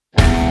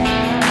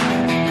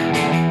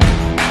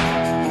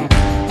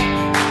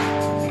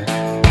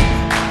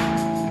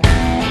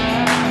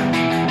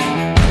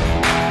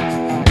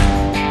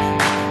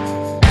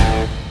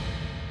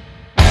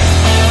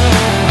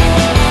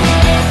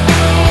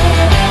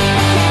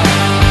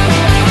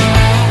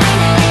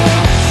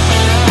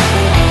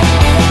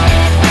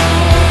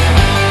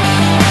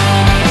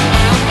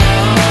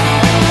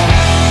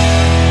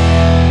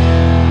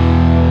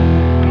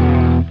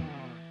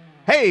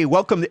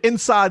welcome to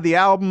Inside the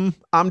Album.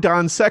 I'm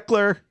Don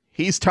Seckler.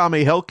 He's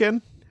Tommy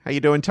Hilkin. How you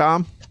doing,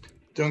 Tom?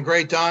 Doing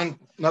great, Don.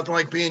 Nothing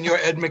like being your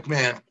Ed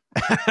McMahon.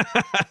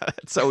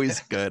 It's always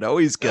good.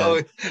 Always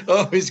good.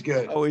 Always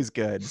good. Always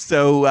good.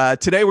 So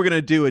today we're going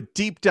to do a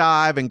deep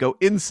dive and go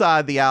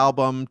inside the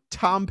album,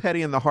 Tom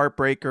Petty and the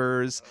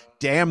Heartbreakers,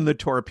 Damn the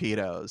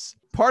Torpedoes.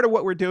 Part of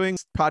what we're doing,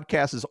 this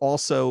podcast is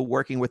also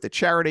working with a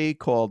charity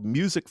called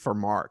Music for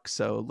Mark.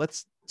 So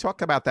let's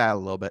talk about that a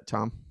little bit,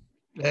 Tom.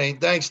 Hey,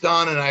 thanks,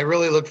 Don, and I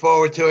really look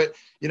forward to it.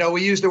 You know,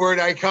 we use the word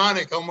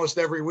iconic almost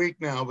every week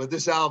now, but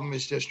this album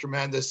is just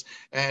tremendous.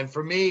 And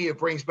for me, it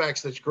brings back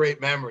such great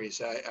memories.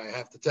 I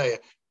have to tell you,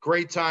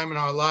 great time in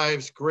our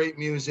lives, great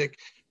music.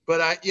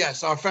 But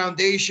yes, our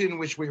foundation,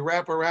 which we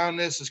wrap around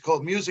this, is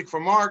called Music for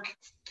Mark.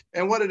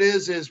 And what it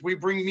is we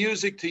bring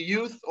music to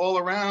youth all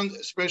around,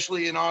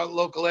 especially in our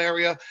local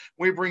area.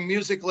 We bring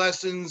music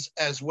lessons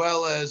as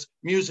well as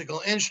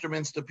musical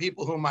instruments to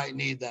people who might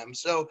need them.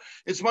 So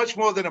it's much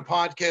more than a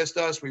podcast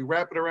to us. We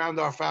wrap it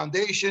around our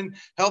foundation,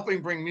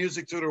 helping bring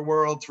music to the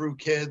world through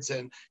kids.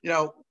 And, you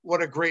know,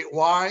 what a great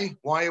why.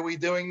 Why are we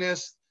doing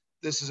this?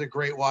 This is a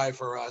great why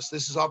for us.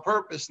 This is our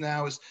purpose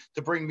now, is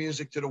to bring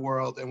music to the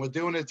world. And we're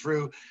doing it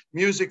through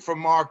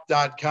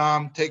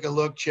musicformark.com. Take a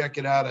look, check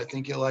it out. I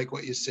think you'll like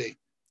what you see.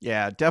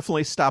 Yeah,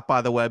 definitely stop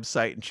by the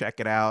website and check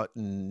it out.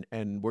 And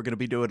we're going to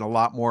be doing a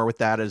lot more with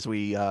that as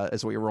we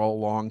roll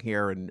along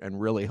here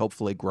and really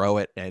hopefully grow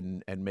it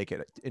and make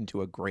it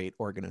into a great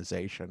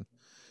organization.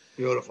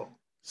 Beautiful.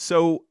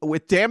 So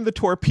with Damn the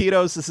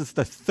Torpedoes, this is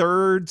the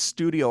third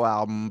studio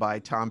album by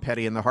Tom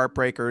Petty and the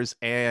Heartbreakers.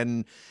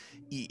 And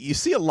you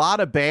see a lot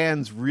of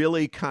bands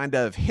really kind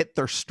of hit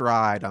their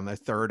stride on their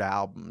third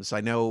albums. I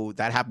know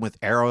that happened with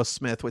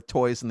Aerosmith with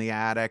Toys in the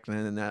Attic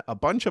and a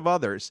bunch of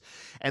others.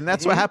 And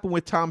that's what happened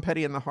with Tom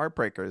Petty and the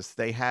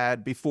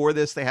Heartbreakers. Before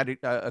this, they had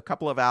a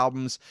couple of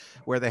albums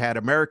where they had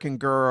American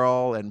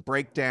Girl and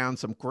Breakdown,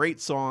 some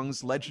great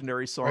songs,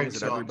 legendary songs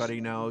that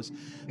everybody knows.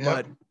 Yep.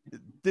 But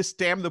this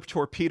Damn the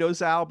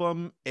Torpedoes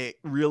album, it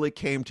really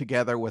came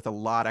together with a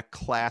lot of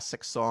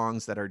classic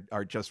songs that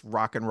are just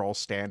rock and roll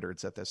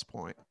standards at this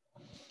point.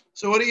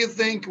 So what do you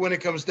think when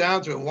it comes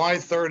down to it? Why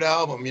third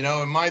album? You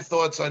know, and my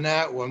thoughts on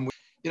that,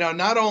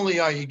 not only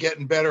are you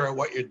getting better at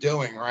what you're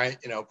doing, right?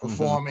 You know,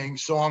 performing,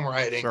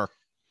 songwriting, sure.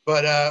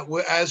 But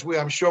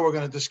I'm sure we're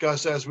going to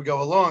discuss as we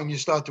go along, you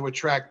start to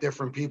attract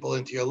different people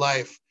into your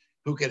life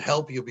who can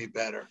help you be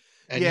better.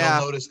 And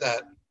you'll notice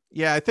that.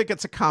 Yeah, I think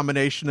it's a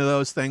combination of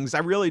those things. I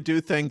really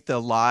do think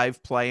the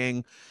live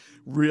playing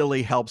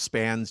really helps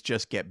bands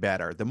just get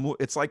better.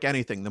 It's like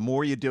anything. The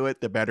more you do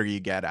it, the better you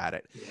get at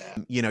it.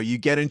 Yeah. You know, you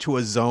get into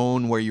a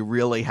zone where you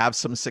really have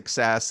some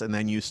success, and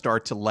then you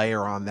start to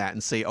layer on that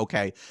and say,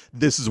 okay,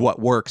 this is what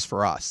works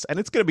for us. And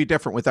it's going to be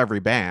different with every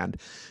band,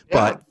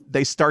 but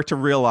they start to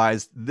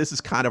realize this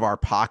is kind of our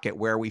pocket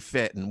where we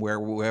fit and where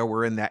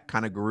we're in that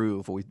kind of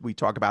groove. We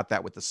talk about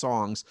that with the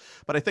songs,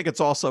 but I think it's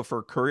also for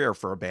a career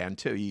for a band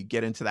too. You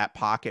get into that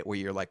pocket where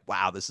you're like,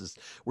 wow,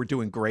 we're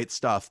doing great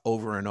stuff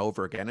over and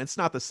over again. It's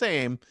not the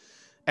same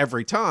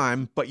every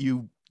time, but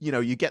you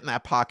get in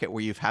that pocket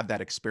where you've had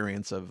that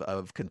experience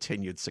of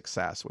continued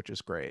success, which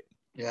is great.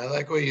 Yeah, I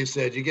like what you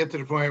said. You get to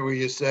the point where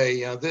you say,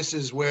 you know, this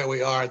is where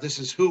we are. This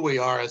is who we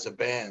are as a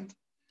band.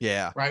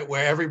 Yeah. Right.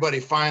 Where everybody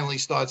finally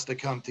starts to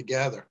come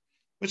together,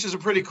 which is a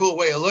pretty cool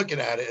way of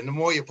looking at it. And the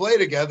more you play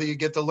together, you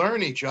get to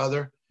learn each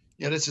other.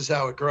 Yeah, this is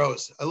how it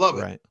grows. I love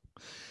it. Right.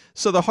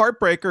 So the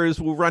Heartbreakers,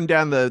 we'll run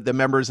down the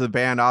members of the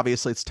band.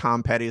 Obviously, it's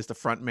Tom Petty as the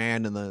front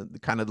man and the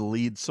kind of the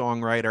lead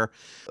songwriter.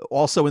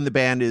 Also in the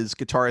band is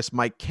guitarist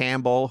Mike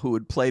Campbell, who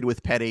had played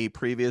with Petty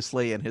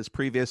previously in his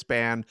previous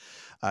band,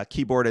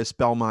 keyboardist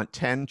Belmont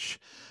Tench,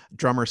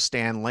 drummer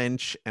Stan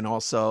Lynch, and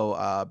also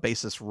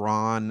bassist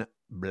Ron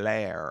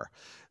Blair.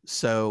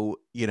 So,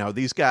 you know,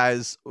 these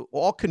guys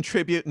all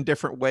contribute in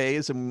different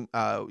ways. And,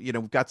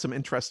 we've got some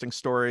interesting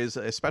stories,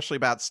 especially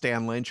about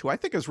Stan Lynch, who I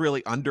think is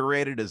really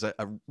underrated as a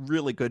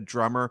really good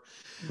drummer.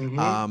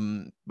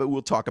 But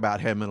we'll talk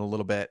about him in a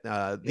little bit.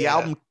 The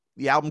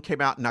album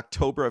came out in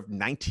October of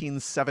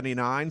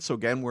 1979. So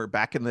again, we're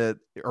back in the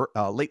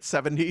late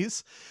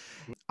 70s.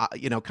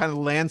 Kind of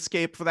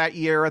landscape for that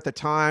year at the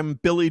time.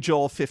 Billy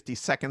Joel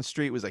 52nd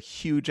Street was a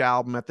huge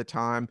album at the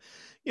time.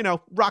 You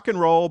know, rock and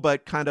roll,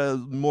 but kind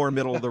of more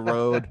middle of the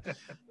road,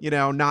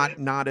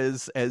 not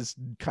as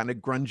kind of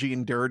grungy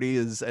and dirty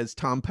as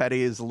Tom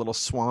Petty is. A little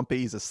swampy.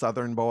 He's a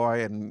Southern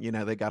boy, and,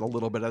 they got a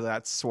little bit of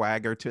that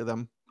swagger to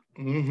them.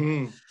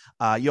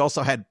 You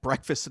also had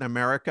Breakfast in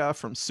America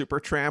from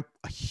Supertramp,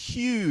 a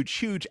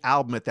huge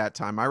album at that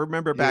time. I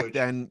remember back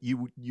then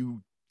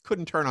you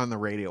couldn't turn on the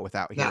radio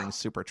without hearing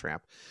Supertramp.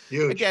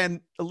 Huge.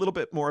 Again, a little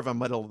bit more of a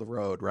middle of the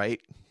road,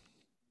 right?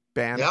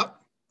 Band. Yep.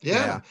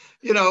 Yeah.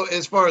 You know,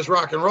 as far as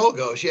rock and roll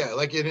goes,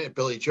 like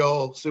Billy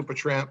Joel,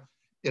 Supertramp,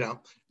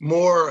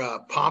 more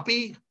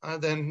poppy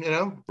than,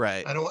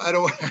 Right. I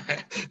don't,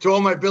 to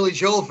all my Billy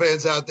Joel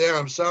fans out there,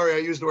 I'm sorry I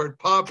used the word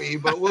poppy,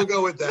 but we'll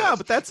go with No,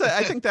 that. but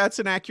I think that's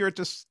an accurate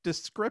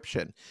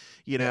description.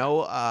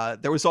 Yeah.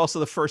 There was also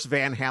the first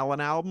Van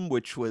Halen album,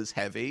 which was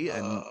heavy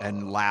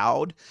and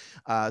loud,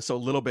 so a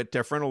little bit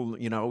different.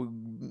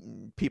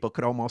 People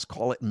could almost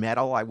call it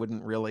metal. I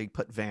wouldn't really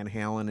put Van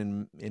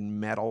Halen in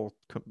metal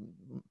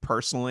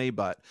personally,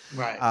 but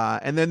Right.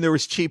 And then there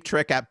was Cheap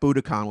Trick at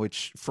Budokan,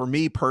 which for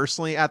me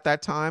personally at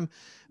that time,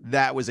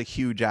 that was a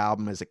huge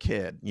album as a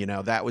kid.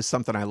 That was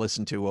something I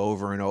listened to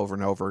over and over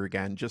and over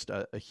again. Just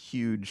a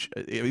huge,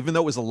 even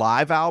though it was a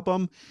live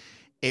album,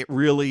 it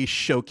really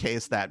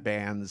showcased that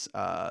band's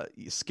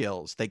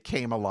skills. They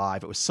came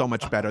alive. It was so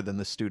much better than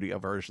the studio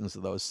versions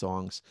of those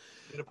songs.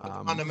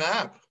 On the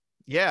map.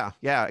 Yeah,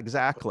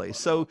 exactly.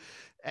 So,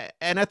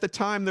 and at the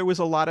time there was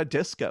a lot of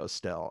disco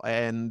still,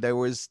 and there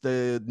was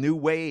the new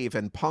wave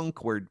and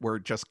punk were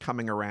just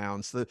coming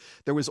around. So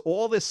there was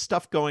all this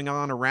stuff going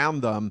on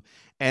around them,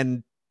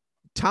 and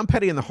Tom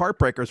Petty and the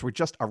Heartbreakers were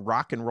just a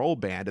rock and roll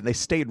band, and they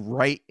stayed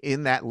right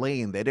in that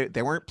lane.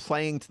 They weren't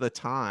playing to the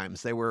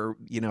times. They were,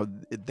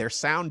 their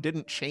sound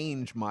didn't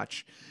change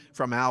much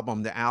from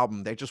album to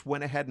album. They just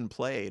went ahead and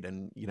played.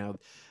 And,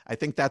 I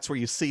think that's where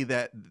you see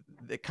that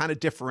it kind of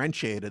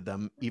differentiated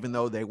them, even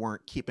though they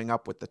weren't keeping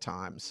up with the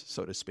times,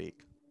 so to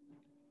speak.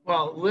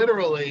 Well,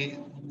 literally,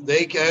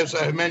 as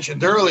I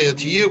mentioned earlier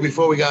to you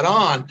before we got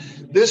on,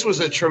 this was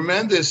a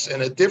tremendous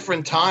and a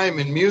different time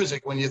in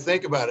music when you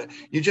think about it.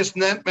 You just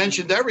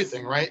mentioned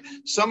everything, right?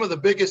 Some of the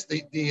biggest,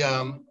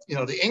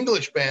 the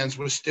English bands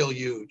were still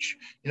huge.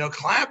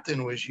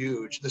 Clapton was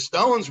huge. The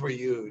Stones were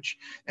huge.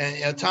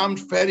 And Tom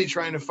Petty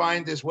trying to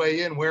find his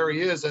way in where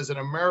he is as an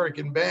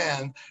American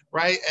band,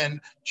 right?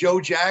 And Joe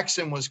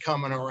Jackson was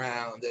coming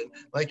around. And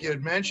like you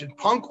had mentioned,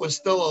 punk was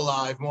still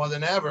alive more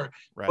than ever.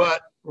 Right.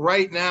 But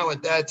right now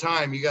at that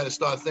time, you got to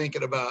start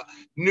thinking about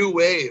new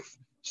wave.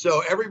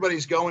 So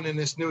everybody's going in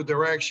this new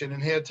direction.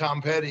 And here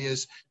Tom Petty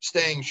is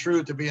staying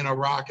true to being a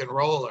rock and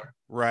roller.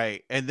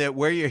 Right. And that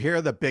where you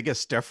hear the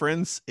biggest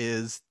difference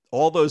is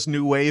all those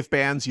new wave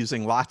bands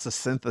using lots of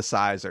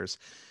synthesizers.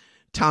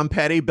 Tom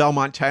Petty,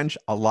 Belmont Tench,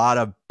 a lot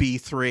of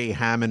B3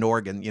 Hammond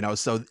organ,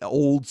 so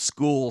old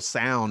school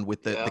sound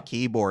with the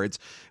keyboards.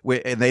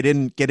 And they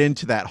didn't get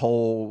into that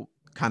whole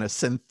kind of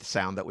synth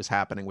sound that was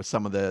happening with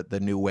some of the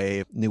new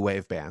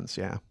wave bands.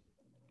 Yeah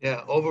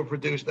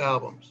Overproduced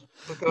albums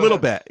a little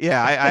bit.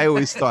 I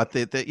always thought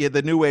that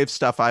the new wave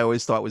stuff I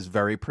always thought was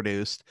very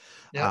produced.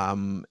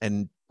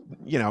 And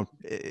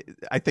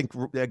I think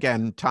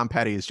again Tom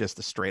Petty is just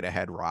a straight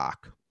ahead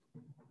rock.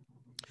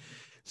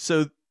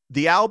 So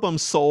the album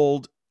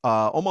sold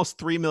almost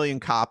 3 million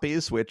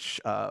copies, which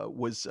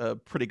was a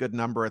pretty good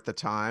number at the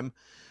time.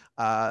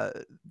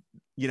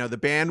 The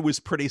band was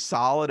pretty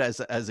solid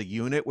as a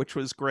unit, which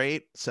was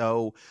great.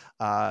 So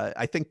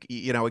I think,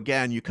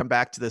 again, you come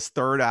back to this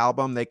third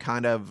album,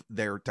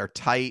 they're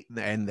tight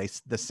and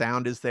the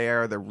sound is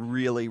there. They're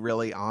really,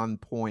 really on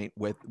point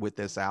with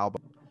this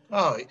album.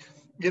 Oh,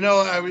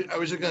 I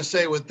was just going to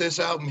say with this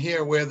album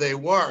here, where they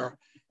were,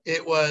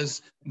 it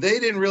was, they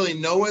didn't really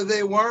know where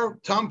they were.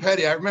 Tom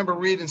Petty, I remember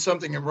reading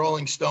something in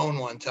Rolling Stone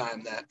one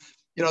time that,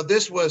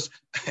 this was,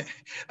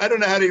 I don't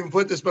know how to even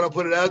put this, but I'll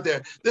put it out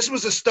there. This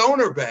was a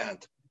stoner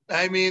band.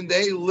 I mean,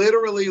 they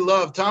literally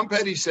loved, Tom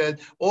Petty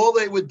said, all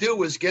they would do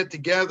was get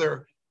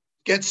together,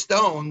 get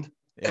stoned,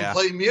 and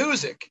play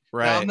music.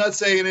 Right. Now, I'm not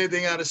saying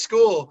anything out of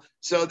school.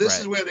 So this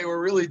is where they were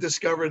really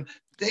discovering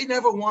they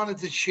never wanted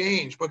to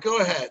change, but go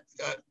ahead.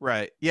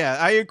 Right. Yeah,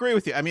 I agree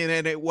with you. I mean,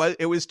 and it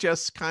was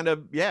just kind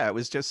of, it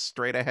was just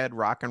straight ahead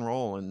rock and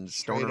roll, and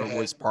stoner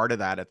was part of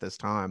that at this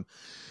time.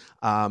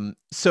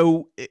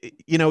 So,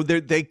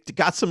 they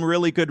got some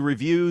really good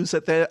reviews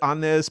on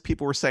this.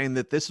 People were saying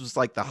that this was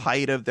like the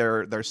height of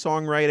their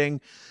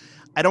songwriting.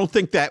 I don't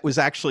think that was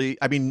actually,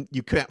 I mean,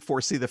 you can't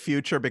foresee the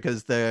future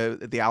because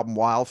the album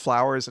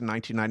Wildflowers in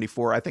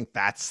 1994, I think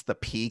that's the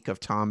peak of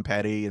Tom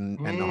Petty and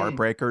the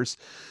Heartbreakers.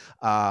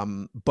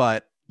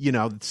 But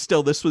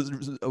still this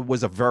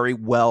was a very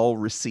well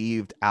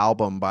received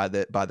album by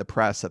the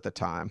press at the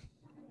time.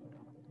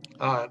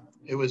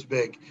 It was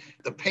big.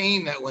 The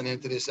pain that went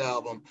into this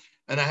album.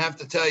 And I have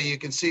to tell you, you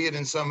can see it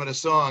in some of the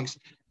songs.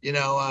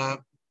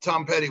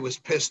 Tom Petty was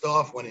pissed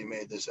off when he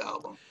made this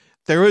album.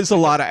 There is a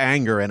lot of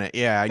anger in it.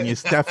 Yeah. And you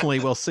definitely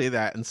will see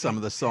that in some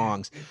of the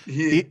songs.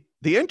 The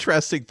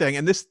interesting thing,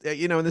 and this,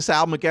 this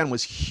album again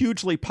was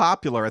hugely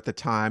popular at the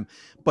time,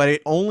 but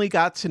it only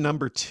got to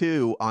number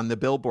 2 on the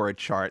Billboard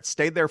chart,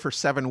 stayed there for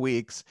 7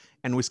 weeks,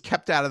 and was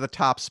kept out of the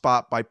top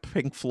spot by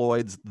Pink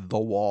Floyd's The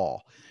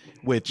Wall,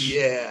 which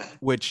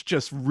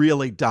just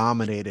really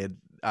dominated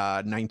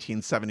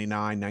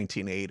 1979,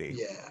 1980.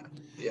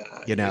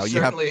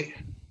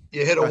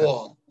 You hit a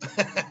wall.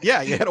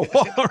 You hit a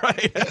wall,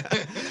 right?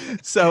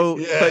 So,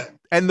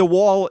 and the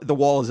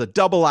wall is a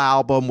double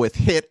album with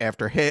hit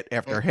after hit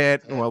after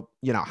hit. Well,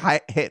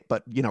 high hit,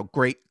 but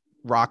great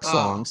rock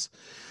songs.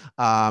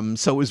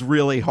 So it was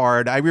really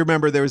hard. I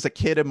remember there was a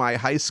kid in my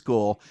high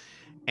school,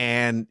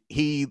 and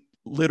he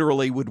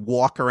literally would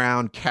walk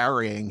around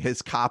carrying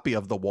his copy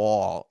of The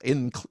Wall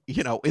in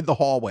the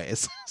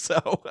hallways.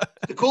 So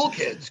The cool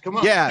kids, come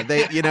on. yeah,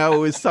 it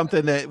was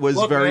something that was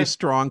Look, very man.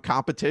 strong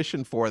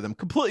competition for them.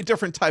 Completely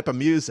different type of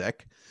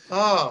music.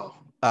 Oh,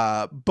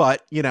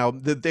 But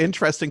the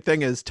interesting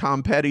thing is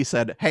Tom Petty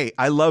said, "Hey,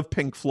 I love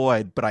Pink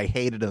Floyd, but I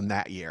hated them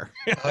that year."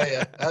 oh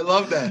yeah, I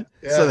love that.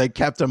 Yeah. So they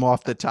kept him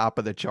off the top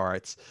of the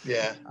charts.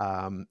 Yeah.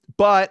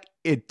 But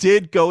it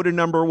did go to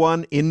number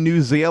one in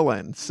New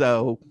Zealand.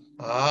 So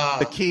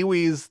the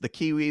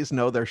Kiwis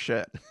know their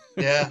shit.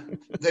 Yeah,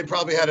 they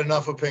probably had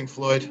enough of Pink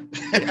Floyd.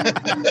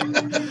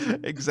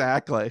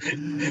 Exactly.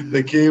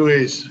 The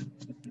Kiwis.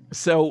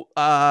 So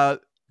a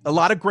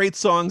lot of great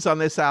songs on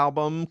this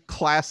album.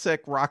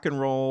 Classic rock and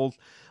roll.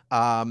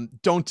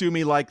 Don't Do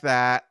Me Like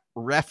That.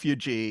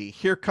 Refugee,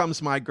 Here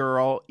Comes My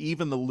Girl,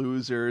 Even the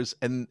Losers.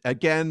 And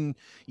again,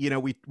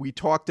 we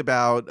talked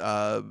about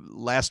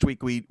last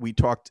week, we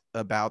talked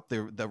about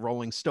the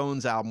Rolling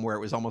Stones album where it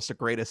was almost a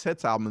greatest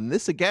hits album. And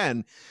this,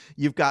 again,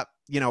 you've got,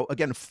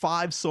 again,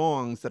 5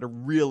 songs that are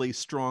really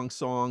strong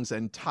songs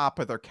and top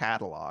of their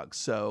catalog.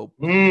 So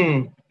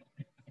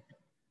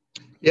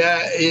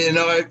yeah,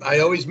 I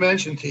always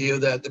mention to you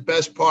that the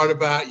best part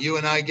about you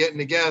and I getting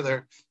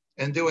together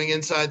and doing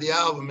Inside the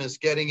Album is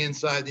getting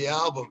inside the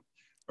album.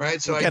 Right,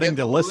 so getting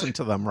to listen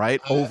to them, right,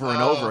 over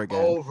and over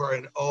again, over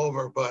and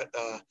over. But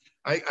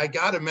I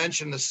got to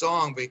mention the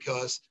song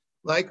because,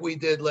 like we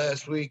did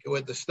last week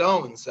with the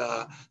Stones,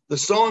 the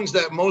songs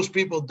that most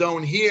people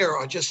don't hear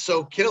are just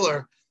so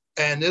killer.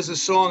 And there's a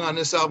song on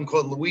this album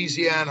called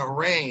 "Louisiana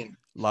Rain."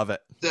 Love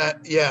it.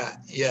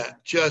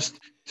 Just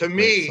to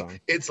me,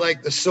 it's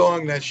like the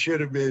song that should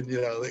have been,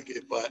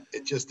 but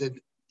it just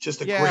didn't.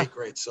 Just a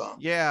great song.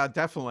 Yeah,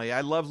 definitely.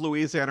 I love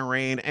Louisiana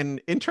Rain. And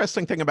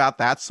interesting thing about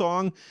that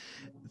song,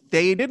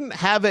 they didn't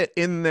have it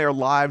in their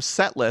live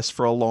set list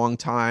for a long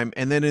time.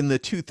 And then in the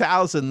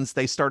 2000s,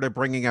 they started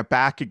bringing it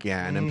back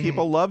again and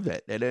people loved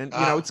it. And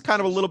it's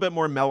kind of a little bit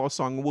more mellow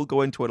song. We'll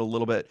go into it a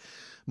little bit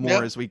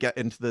more as we get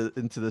into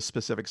the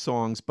specific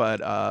songs. But,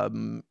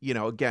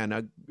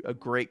 again, a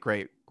great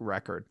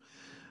record.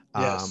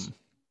 Yes.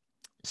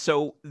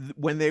 So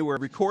when they were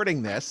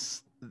recording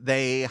this,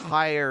 they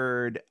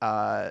hired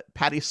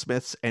Patti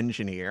Smith's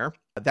engineer.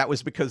 That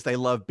was because they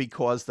loved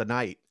Because the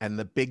Night and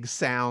the big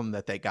sound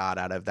that they got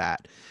out of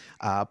that.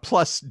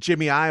 Plus,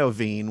 Jimmy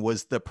Iovine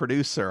was the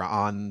producer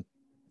on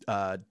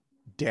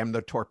Damn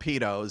the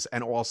Torpedoes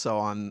and also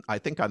on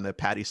the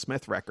Patti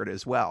Smith record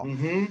as well.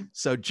 Mm-hmm.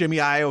 So Jimmy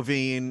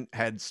Iovine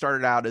had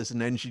started out as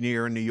an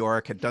engineer in New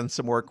York, had done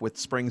some work with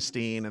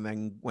Springsteen, and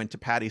then went to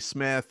Patti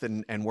Smith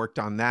and worked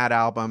on that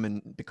album.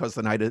 And Because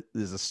the Night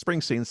is a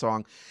Springsteen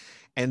song.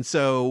 And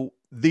so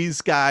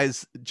these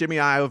guys, Jimmy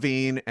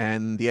Iovine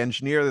and the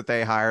engineer that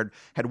they hired,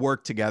 had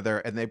worked together,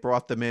 and they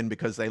brought them in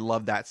because they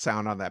loved that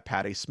sound on that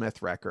Patti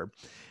Smith record.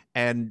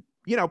 And,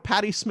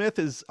 Patti Smith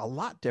is a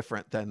lot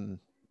different than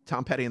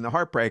Tom Petty and the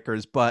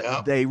Heartbreakers,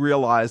 but they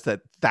realized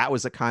that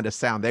was the kind of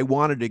sound they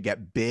wanted to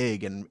get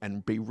big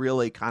and be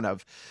really kind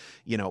of,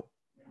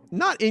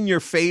 not in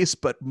your face,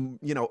 but,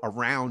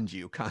 around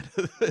you kind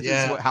of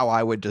is how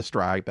I would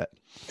describe it.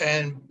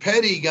 And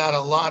Petty got a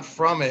lot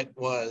from it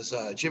was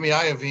Jimmy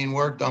Iovine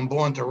worked on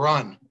Born to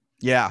Run.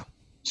 Yeah.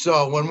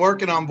 So when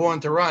working on Born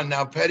to Run,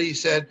 now Petty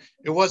said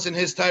it wasn't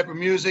his type of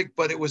music,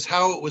 but it was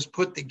how it was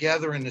put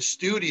together in the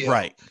studio.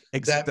 Right.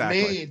 Exactly. That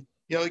made,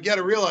 you got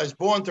to realize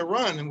Born to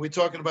Run, and we're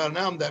talking about an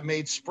album that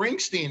made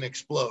Springsteen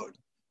explode.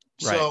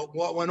 Right. So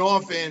what went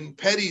off in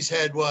Petty's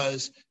head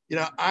was,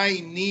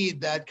 I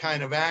need that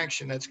kind of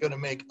action that's going to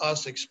make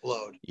us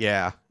explode.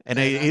 Yeah. And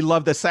he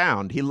loved the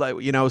sound. He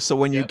loved, so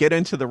when you get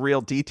into the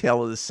real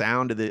detail of the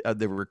sound of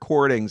the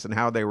recordings and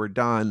how they were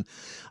done,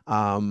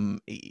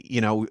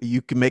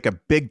 you can make a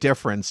big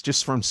difference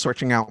just from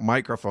switching out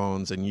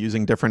microphones and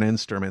using different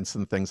instruments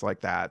and things like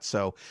that.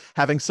 So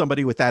having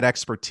somebody with that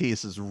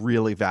expertise is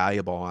really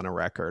valuable on a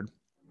record.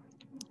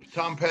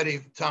 Tom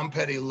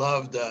Petty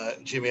loved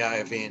Jimmy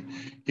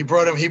Iovine. He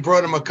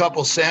brought him a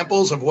couple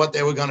samples of what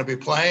they were going to be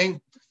playing.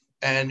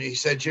 And he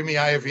said, Jimmy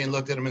Iovine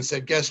looked at him and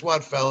said, guess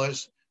what,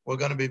 fellas? We're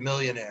going to be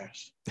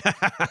millionaires.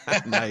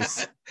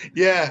 Nice.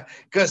 Yeah,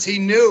 because he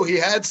knew he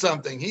had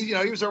something. He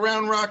was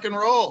around rock and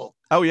roll.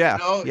 Oh, yeah.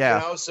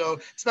 So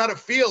it's not a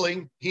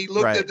feeling. He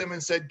looked at them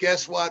and said,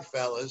 guess what,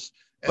 fellas?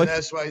 And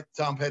that's why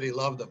Tom Petty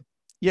loved them.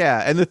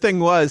 Yeah. And the thing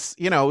was,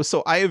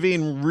 so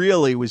Iovine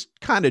really was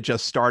kind of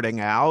just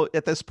starting out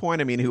at this point.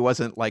 I mean, he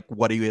wasn't like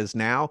what he is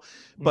now.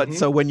 But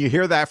so when you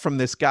hear that from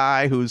this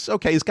guy who's,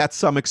 he's got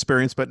some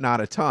experience, but not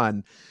a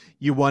ton,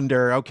 you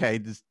wonder,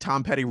 does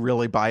Tom Petty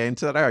really buy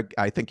into that?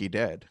 I think he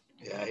did.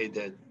 Yeah, he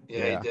did.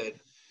 Yeah, he did.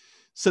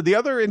 So the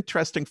other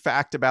interesting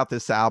fact about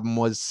this album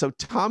was,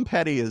 Tom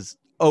Petty is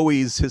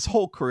always, his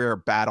whole career,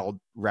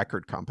 battled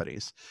record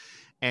companies.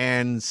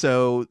 And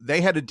so they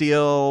had a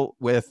deal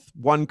with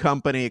one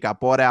company. It got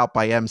bought out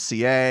by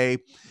MCA.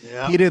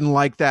 Yeah. He didn't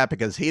like that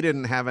because he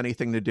didn't have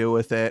anything to do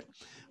with it.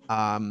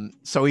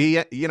 So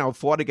he,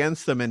 fought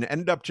against them and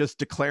ended up just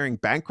declaring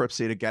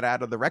bankruptcy to get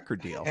out of the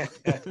record deal.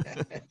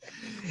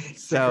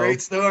 It's a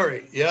great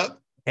story. Yep.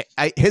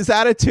 His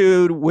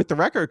attitude with the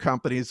record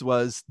companies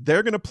was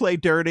they're going to play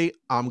dirty.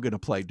 I'm going to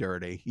play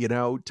dirty. You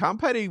know, Tom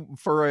Petty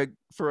for a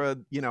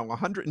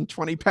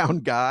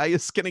 120-pound guy, a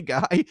skinny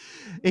guy,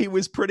 he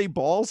was pretty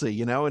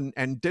ballsy,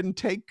 and didn't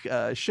take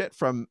shit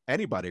from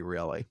anybody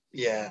really.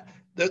 Yeah.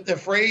 The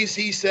phrase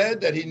he said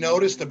that he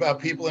noticed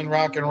about people in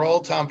rock and roll,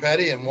 Tom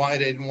Petty, and why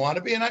they didn't want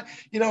to be. And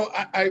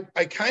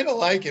I kind of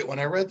like it when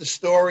I read the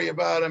story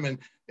about him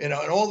and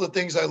all the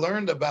things I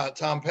learned about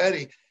Tom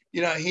Petty.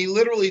 He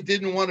literally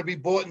didn't want to be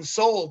bought and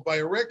sold by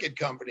a record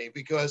company,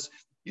 because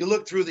you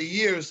look through the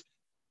years,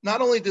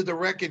 not only did the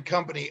record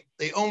company,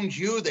 they owned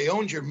you, they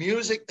owned your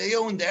music, they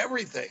owned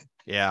everything.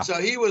 Yeah.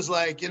 So he was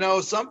like, he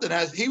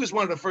was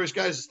one of the first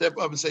guys to step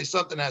up and say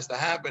something has to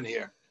happen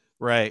here.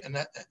 Right.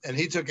 And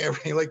he took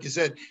everything, like you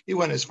said, he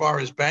went as far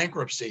as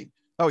bankruptcy.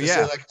 Oh, yeah.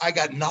 Say, like, I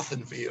got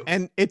nothing for you.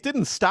 And it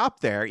didn't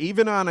stop there.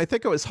 Even on, I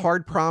think it was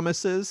Hard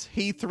Promises,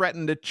 he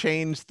threatened to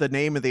change the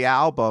name of the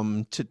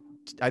album to,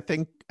 I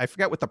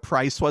forget what the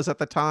price was at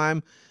the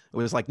time. It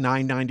was like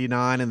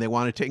 $9.99, and they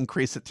wanted to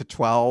increase it to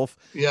 $12.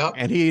 Yeah.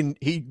 And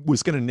he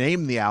was going to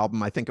name the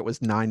album, I think it was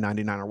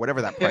 $9.99 or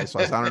whatever that price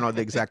was. I don't know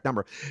the exact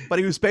number. But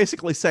he was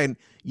basically saying,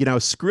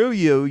 screw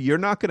you. You're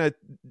not going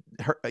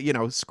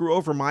to, screw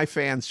over my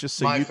fans just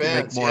so you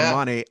can make more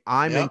money.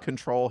 I'm in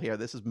control here.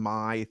 This is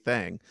my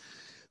thing.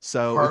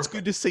 So It's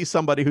good to see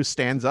somebody who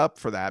stands up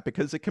for that,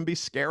 because it can be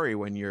scary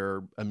when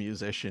you're a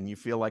musician. You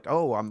feel like,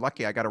 oh, I'm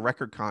lucky I got a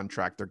record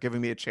contract. They're giving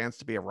me a chance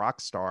to be a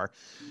rock star.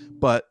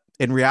 But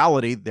in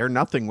reality, they're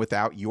nothing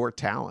without your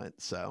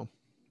talent. So,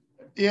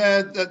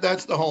 yeah,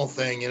 that's the whole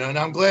thing, and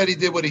I'm glad he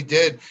did what he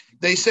did.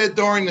 They said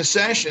during the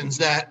sessions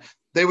that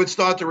they would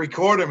start to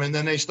record him, and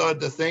then they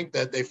started to think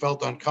that they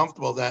felt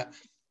uncomfortable that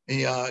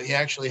he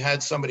actually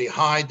had somebody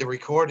hide the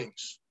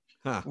recordings,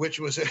 which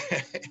was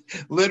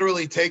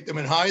literally take them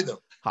and hide them.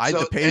 Hide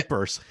the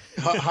papers.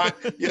 That's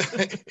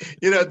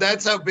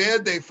how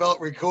bad they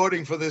felt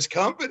recording for this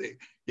company.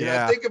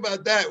 Think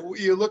about that.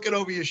 You're looking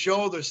over your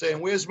shoulder saying,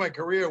 where's my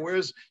career?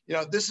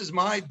 This is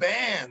my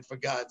band, for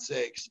God's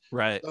sakes.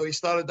 Right. So he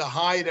started to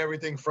hide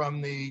everything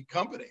from the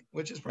company,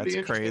 which is pretty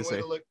interesting way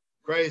to look.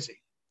 Crazy.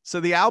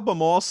 So the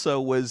album also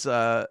was,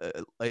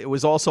 it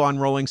was also on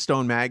Rolling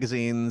Stone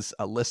magazine's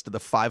list of the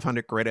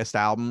 500 greatest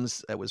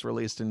albums. It was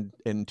released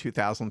in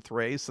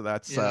 2003. So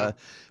that's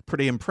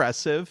pretty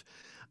impressive.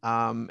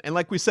 And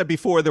like we said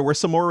before, there were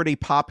some already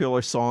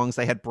popular songs.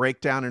 They had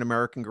Breakdown and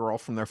American Girl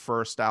from their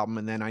first album,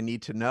 and then I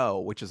Need to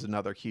Know, which is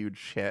another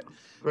huge hit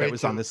that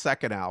was on the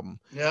second album.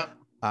 Yeah.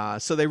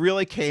 So they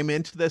really came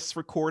into this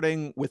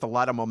recording with a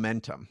lot of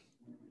momentum.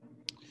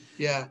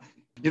 Yeah.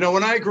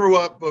 When I grew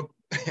up,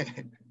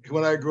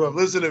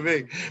 listen to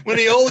me, when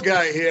the old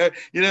guy here,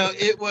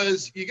 it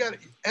was,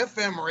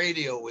 FM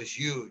radio was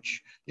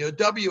huge.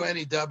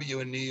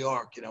 WNEW in New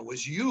York,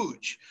 was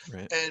huge.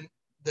 Right. And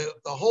the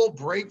whole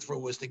breakthrough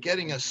was to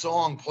getting a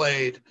song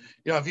played.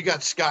 If you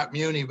got Scott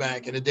Muni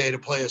back in the day to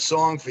play a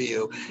song for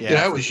you,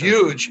 it was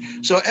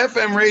huge. So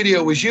FM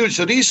radio was huge.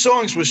 So these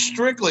songs were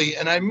strictly,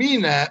 and I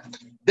mean that,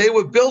 they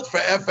were built for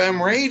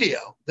FM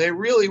radio. They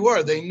really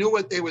were. They knew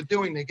what they were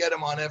doing to get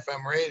them on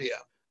FM radio.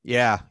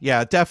 Yeah,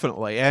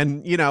 definitely.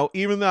 And,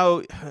 even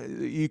though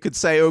you could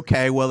say,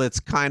 okay, well,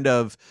 it's kind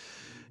of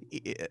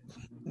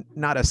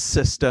not a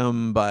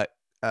system, but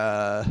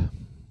I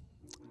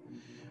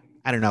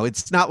don't know.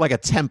 It's not like a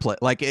template.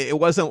 Like it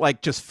wasn't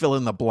like just fill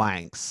in the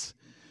blanks.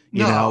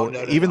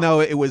 Even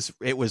though it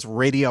was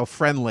radio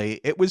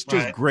friendly, it was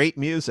just great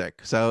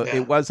music. So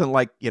it wasn't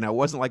like,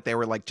 they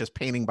were like just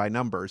painting by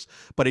numbers,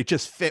 but it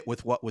just fit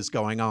with what was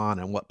going on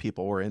and what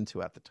people were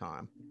into at the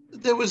time.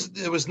 There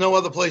was no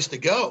other place to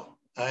go.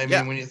 I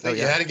mean, when you think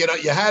you had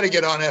to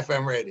get on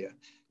FM radio.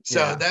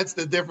 So that's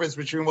the difference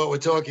between what we're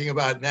talking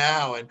about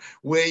now and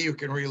where you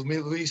can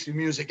release your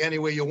music any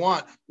way you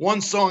want,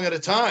 one song at a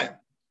time.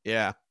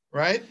 Yeah.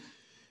 Right.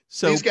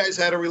 So these guys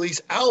had to release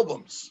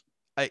albums.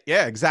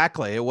 Yeah,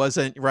 exactly. It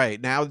wasn't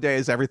right.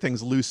 Nowadays,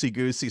 everything's loosey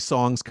goosey.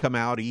 Songs come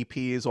out,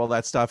 EPs, all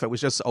that stuff. It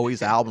was just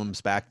always albums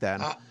back then.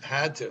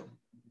 Had to.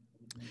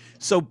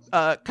 So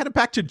kind of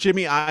back to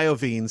Jimmy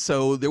Iovine.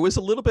 So there was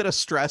a little bit of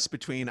stress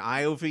between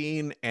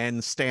Iovine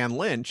and Stan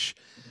Lynch,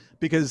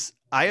 because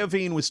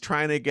Iovine was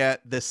trying to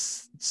get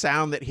this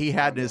sound that he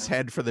had in his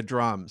head for the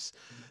drums.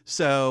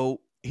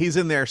 So he's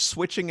in there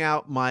switching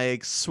out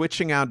mics,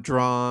 switching out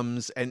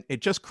drums, and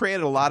it just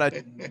created a lot of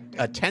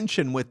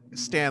tension with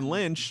Stan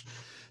Lynch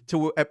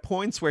at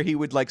points where he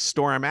would like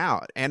storm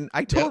out. And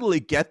I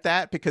totally get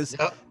that, because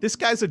this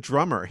guy's a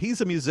drummer.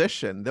 He's a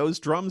musician. Those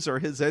drums are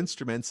his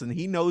instruments, and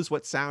he knows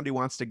what sound he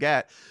wants to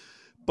get.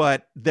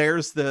 But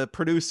there's the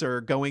producer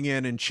going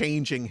in and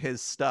changing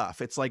his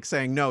stuff. It's like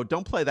saying, no,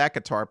 don't play that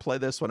guitar, play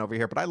this one over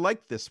here. But I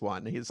like this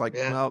one. He's like,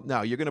 well,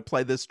 no, you're going to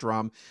play this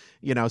drum,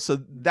 so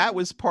that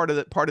was part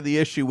of the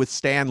issue with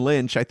Stan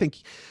Lynch. I think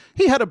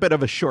he had a bit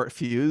of a short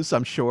fuse,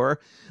 I'm sure.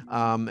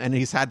 And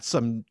he's had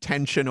some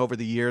tension over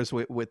the years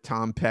with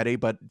Tom Petty,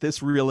 but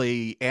this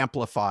really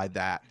amplified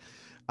that.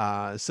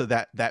 So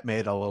that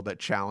made it a little bit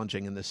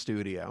challenging in the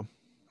studio.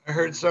 I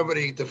heard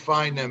somebody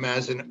define them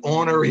as an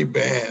ornery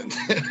band.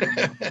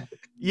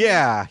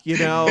 Yeah,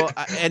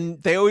 and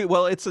they always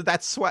well, it's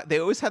that swag. They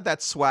always had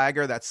that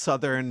swagger, that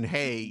southern.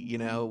 Hey,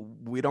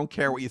 we don't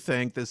care what you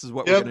think. This is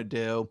what we're gonna Yep.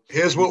 do.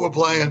 Here's what we're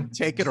playing.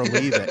 Take it or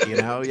leave it.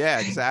 Yeah, Yeah.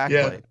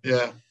 exactly.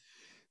 Yeah.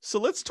 So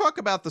let's talk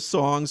about the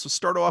songs. We'll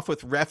start off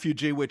with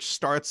 "Refugee," which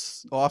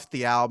starts off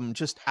the album.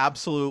 Just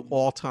absolute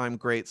all-time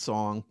great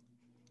song.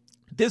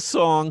 This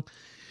song,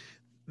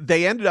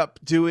 they ended up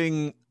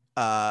doing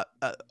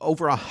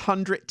over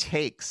 100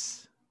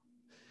 takes,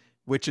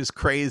 which is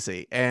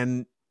crazy.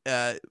 And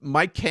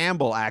Mike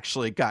Campbell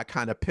actually got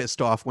kind of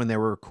pissed off when they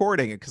were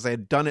recording it because they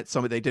had done it.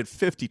 They did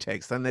 50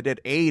 takes, then they did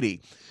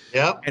 80.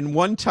 Yep. And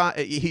one time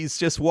he's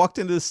just walked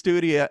out of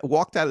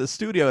the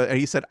studio, and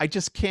he said, "I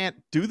just can't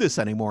do this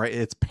anymore.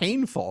 It's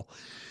painful."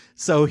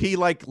 So he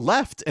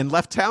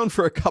left town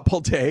for a couple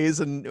days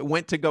and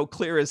went to go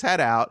clear his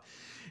head out,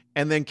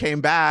 and then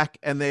came back,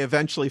 and they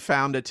eventually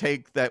found a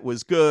take that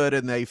was good,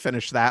 and they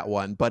finished that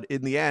one. But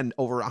in the end,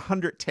 over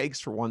 100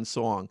 takes for one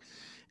song.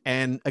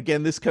 And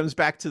again, this comes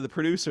back to the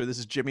producer. This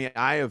is Jimmy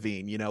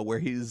Iovine, where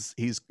he's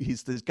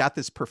got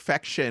this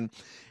perfection,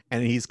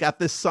 and he's got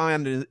this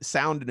sound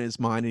in his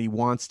mind, and he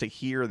wants to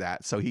hear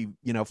that. So he,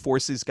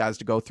 forces guys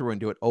to go through and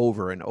do it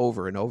over and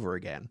over and over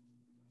again.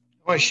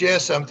 I want to share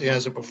something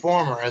as a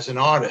performer, as an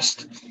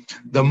artist.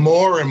 The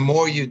more and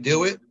more you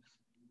do it,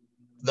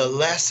 the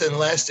less and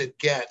less it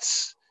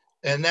gets.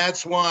 And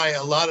that's why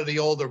a lot of the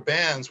older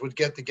bands would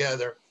get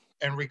together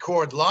and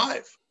record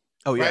live.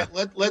 Oh, yeah.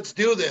 Right? Let's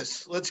do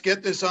this. Let's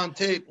get this on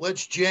tape.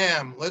 Let's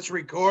jam. Let's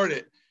record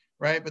it.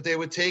 Right. But they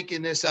were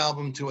taking this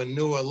album to a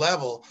newer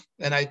level.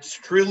 And I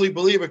truly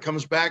believe it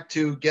comes back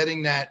to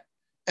getting that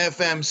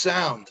FM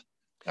sound.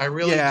 I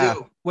really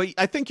do. Well,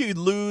 I think you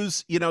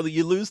lose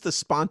the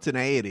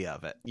spontaneity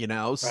of it,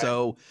 Right.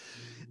 So,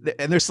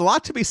 and there's a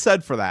lot to be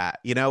said for that.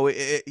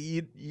 You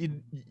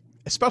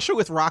especially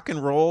with rock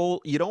and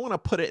roll, you don't want to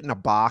put it in a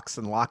box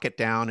and lock it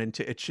down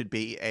into it should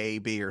be A,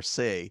 B, or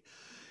C.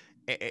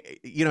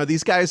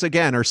 These guys,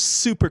 again, are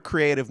super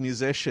creative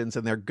musicians,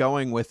 and they're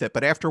going with it.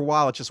 But after a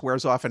while, it just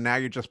wears off, and now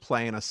you're just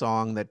playing a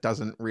song that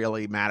doesn't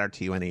really matter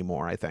to you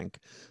anymore, I think,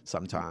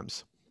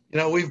 sometimes.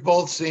 We've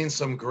both seen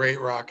some great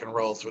rock and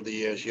roll through the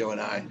years, you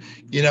and I.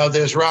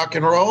 There's rock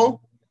and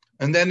roll,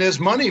 and then there's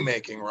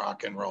money-making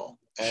rock and roll.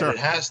 And Sure. It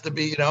has to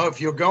be,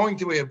 if you're going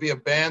to be a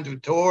band who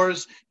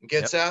tours and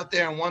gets out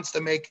there and wants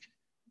to make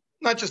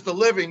not just a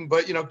living,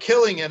 but,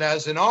 killing it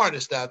as an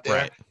artist out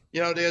there.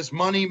 Right. There's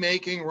money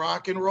making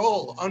rock and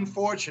roll,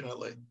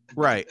 unfortunately.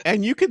 Right.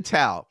 And you can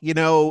tell,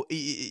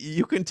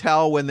 you can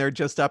tell when they're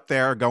just up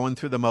there going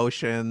through the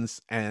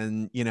motions,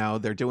 and,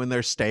 they're doing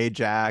their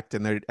stage act,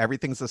 and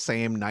everything's the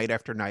same night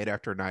after night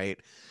after night.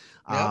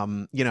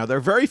 Yep. There are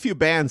very few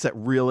bands that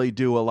really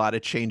do a lot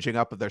of changing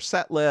up of their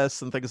set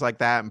lists and things like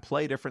that and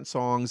play different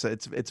songs.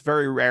 It's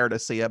very rare to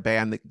see a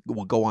band that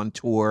will go on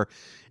tour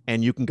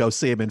and you can go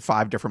see them in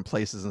 5 different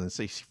places and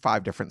see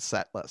 5 different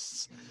set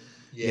lists.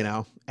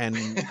 Yeah. And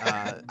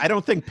I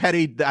don't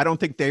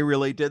think they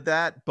really did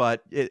that,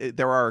 but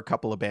there are a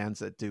couple of bands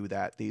that do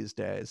that these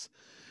days.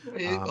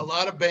 A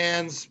lot of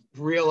bands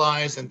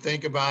realize and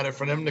think about it.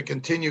 For them to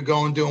continue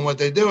doing what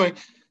they're doing,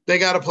 they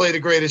got to play the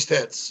greatest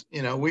hits.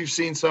 We've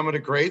seen some of the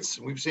greats.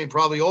 We've seen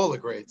probably all the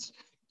greats,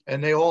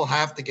 and they all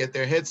have to get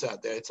their hits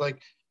out there. It's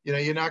like,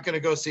 you're not going to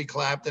go see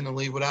Clapton and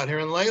leave without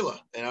hearing Layla.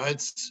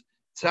 It's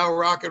how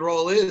rock and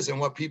roll is and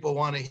what people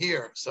want to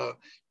hear. So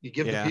you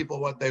give the people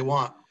what they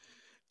want.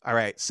 All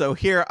right. So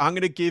here, I'm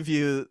going to give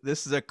you,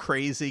 this is a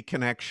crazy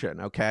connection.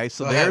 Okay.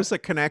 So there's a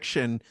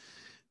connection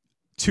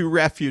to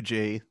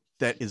Refugee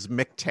that is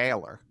Mick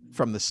Taylor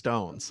from the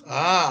Stones.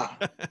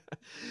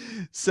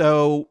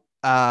 So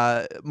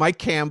Mike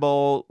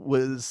Campbell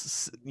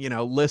was,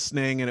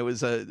 listening, and it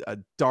was a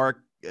dark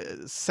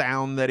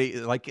sound that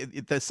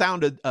the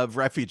sound of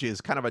Refugee is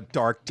kind of a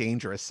dark,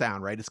 dangerous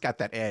sound, right? It's got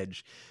that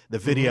edge. The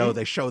video,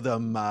 they show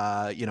them,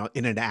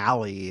 in an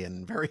alley,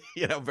 and very,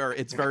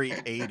 it's very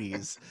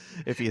 80s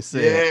if you see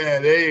it. Yeah,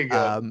 there you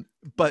go.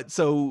 But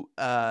so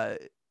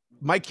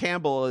Mike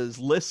Campbell is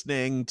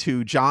listening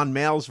to John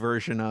Mayall's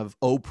version of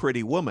 "Oh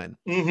Pretty Woman,"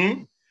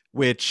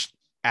 which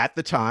at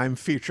the time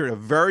featured a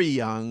very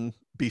young,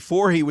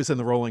 before he was in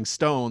the Rolling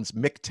Stones,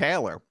 Mick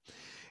Taylor.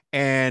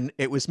 And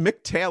it was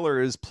Mick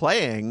Taylor's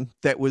playing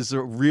that was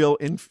a real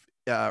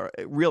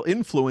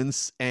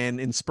influence and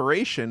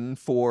inspiration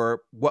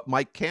for what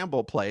Mike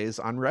Campbell plays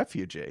on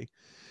Refugee.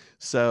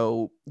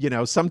 So,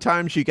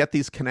 sometimes you get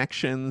these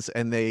connections,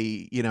 and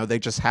they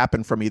just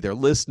happen from either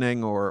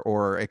listening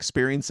or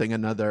experiencing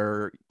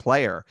another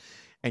player.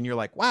 And you're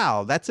like,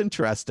 wow, that's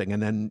interesting.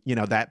 And then,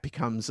 that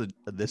becomes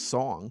this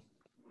song.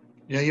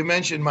 You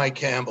mentioned Mike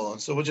Campbell,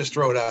 and so we'll just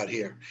throw it out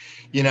here.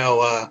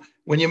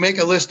 When you make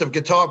a list of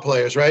guitar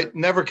players, right,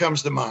 never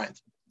comes to mind.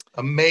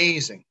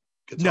 Amazing.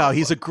 No,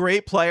 he's a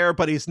great player,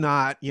 but he's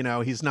not,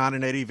 he's not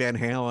an Eddie Van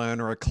Halen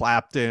or a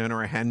Clapton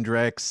or a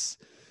Hendrix.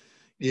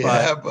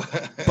 Yeah,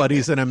 but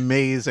he's an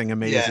amazing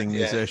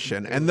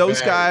musician. And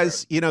those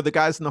guys, the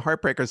guys in the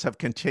Heartbreakers have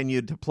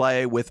continued to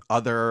play with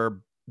other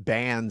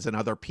bands and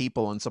other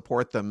people and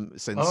support them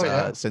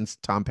since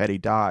Tom Petty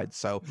died.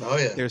 So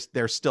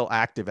they're still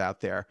active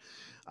out there.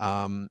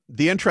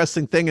 The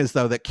interesting thing is,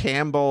 though, that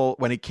Campbell,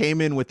 when he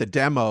came in with the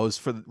demos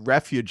for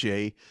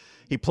Refugee,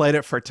 he played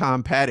it for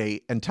Tom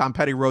Petty, and Tom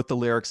Petty wrote the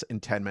lyrics in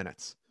 10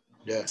 minutes.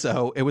 Yeah.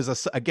 So it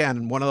was,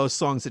 again, one of those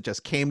songs that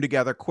just came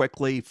together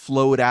quickly,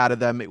 flowed out of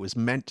them. It was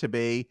meant to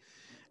be,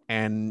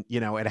 and,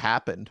 it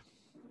happened.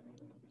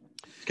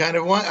 Kind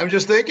of one. I'm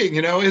just thinking,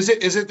 is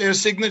it their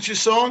signature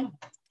song?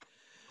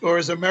 Or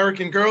is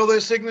American Girl their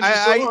signature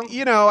song?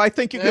 I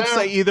think you could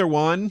say either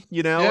one,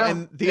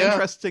 and the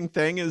interesting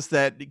thing is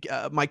that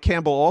Mike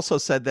Campbell also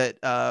said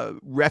that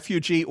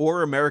Refugee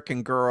or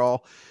American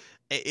Girl,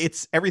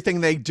 it's everything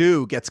they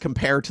do gets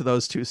compared to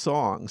those two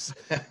songs.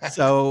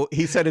 So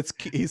he said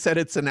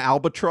it's an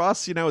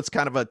albatross, it's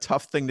kind of a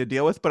tough thing to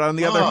deal with. But on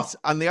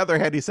the other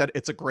hand, he said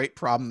it's a great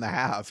problem to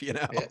have,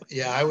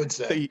 Yeah, I would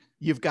say. So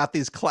you've got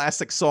these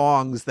classic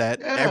songs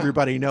that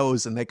everybody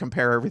knows, and they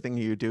compare everything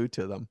you do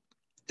to them.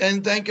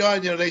 And thank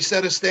God, they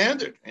set a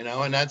standard,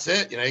 and that's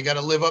it. You got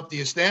to live up to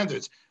your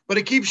standards. But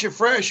it keeps you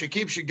fresh. It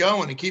keeps you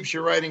going. It keeps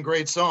you writing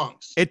great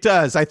songs. It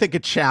does. I think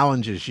it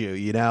challenges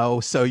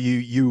you, so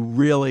you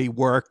really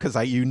work because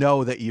that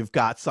you've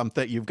got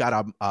something, you've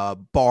got a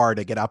bar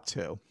to get up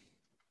to.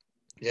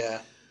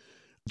 Yeah.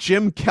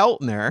 Jim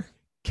Keltner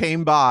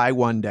came by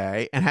one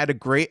day and had a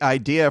great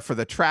idea for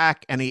the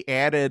track, and he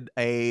added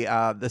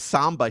the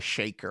samba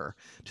shaker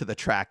to the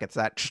track. It's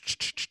that,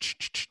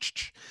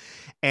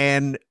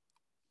 and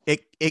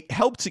it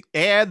helped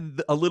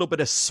add a little bit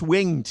of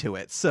swing to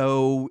it.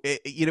 So,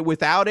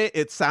 without it,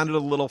 it sounded a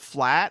little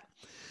flat.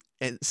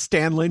 And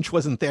Stan Lynch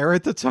wasn't there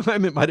at the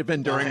time. It might have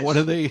been during one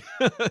of the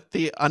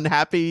the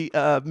unhappy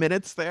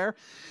minutes there.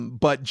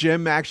 But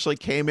Jim actually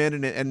came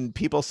in, and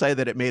people say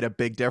that it made a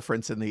big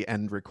difference in the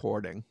end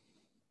recording.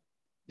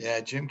 Yeah,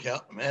 Jim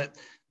Keltner, man,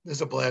 this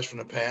is a blast from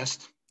the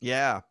past.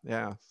 Yeah.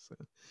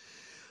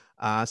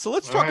 So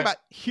let's talk about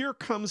Here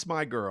Comes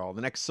My Girl,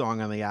 the next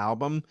song on the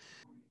album.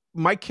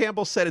 Mike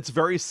Campbell said it's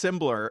very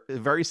similar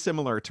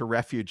to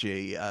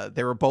Refugee.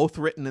 They were both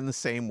written in the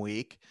same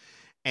week,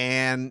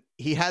 and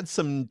he had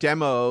some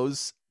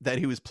demos that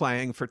he was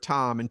playing for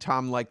Tom, and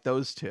Tom liked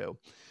those two.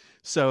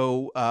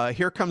 So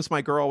Here Comes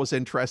My Girl was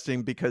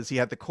interesting because he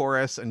had the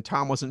chorus, and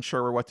Tom wasn't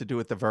sure what to do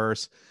with the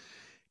verse.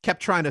 Kept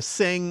trying to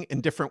sing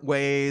in different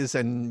ways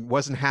and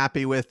wasn't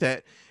happy with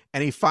it.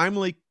 And he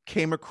finally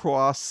came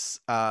across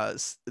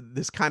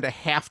this kind of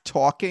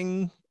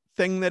half-talking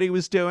thing that he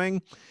was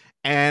doing,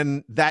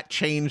 and that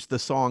changed the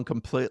song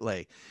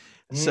completely.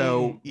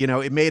 So,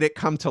 it made it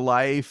come to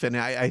life. And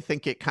I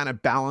think it kind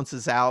of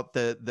balances out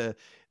the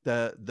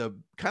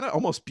kind of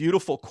almost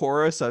beautiful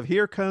chorus of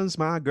Here Comes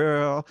My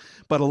Girl.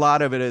 But a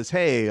lot of it is,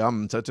 hey,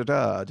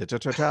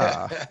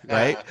 ta-ta-ta,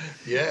 right?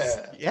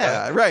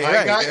 Yeah.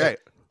 Right.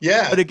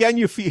 Yeah. But again,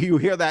 you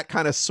hear that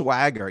kind of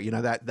swagger,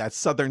 that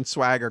Southern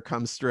swagger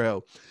comes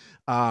through.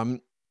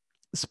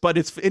 But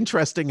it's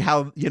interesting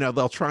how,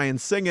 they'll try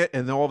and sing it,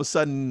 and then all of a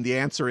sudden the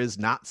answer is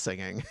not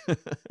singing.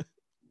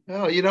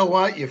 Oh, you know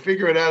what? You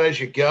figure it out as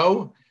you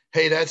go.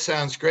 Hey, that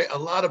sounds great. A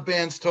lot of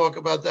bands talk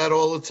about that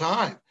all the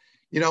time.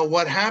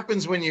 What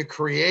happens when you're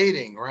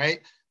creating, right?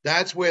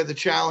 That's where the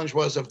challenge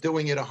was of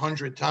doing it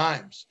 100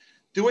 times.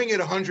 Doing it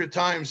 100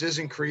 times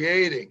isn't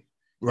creating.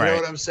 You know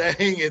what I'm saying?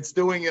 It's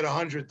doing it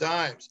 100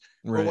 times.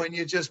 Right. But when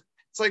it's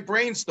like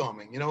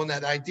brainstorming, when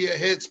that idea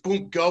hits,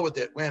 boom, go with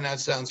it. Man, that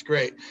sounds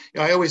great.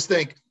 I always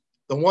think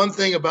the one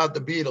thing about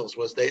the Beatles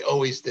was they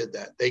always did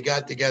that. They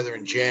got together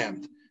and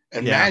jammed,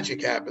 and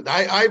magic happened.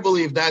 I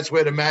believe that's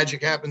where the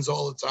magic happens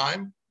all the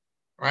time,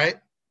 right?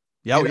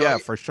 Yeah,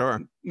 for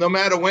sure. No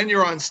matter when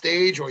you're on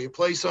stage or you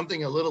play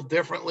something a little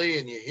differently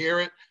and you hear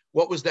it,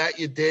 what was that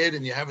you did,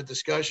 and you have a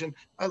discussion.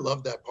 I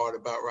love that part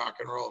about rock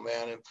and roll,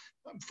 man.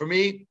 And for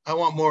me, I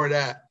want more of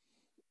that.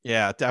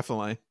 Yeah,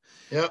 definitely.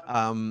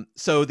 Yeah.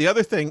 So the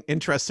other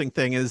interesting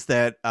thing is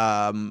that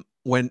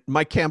when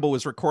Mike Campbell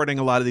was recording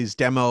a lot of these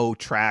demo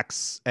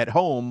tracks at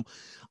home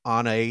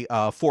on a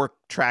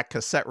 4-track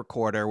cassette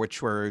recorder,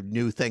 which were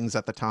new things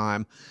at the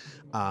time,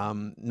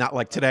 not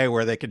like today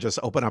where they could just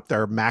open up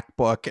their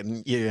MacBook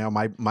and,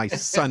 my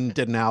son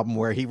did an album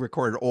where he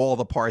recorded all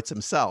the parts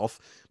himself,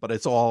 but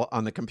it's all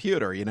on the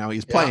computer.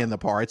 He's playing the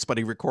parts, but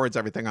he records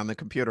everything on the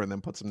computer and then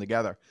puts them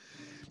together.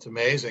 It's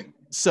amazing.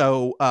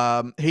 So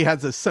he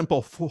has a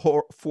simple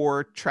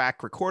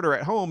 4-track recorder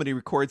at home, and he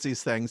records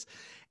these things.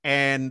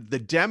 And the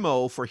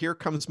demo for Here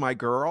Comes My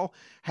Girl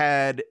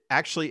had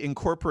actually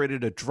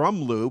incorporated a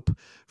drum loop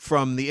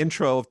from the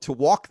intro of To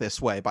Walk This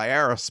Way by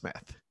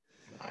Aerosmith.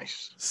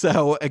 Nice.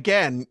 So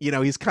again,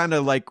 he's kind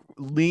of like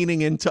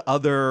leaning into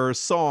other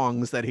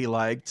songs that he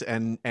liked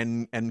and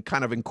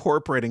kind of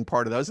incorporating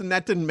part of those. And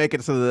that didn't make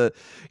it to the,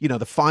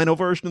 the final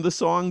version of the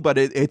song, but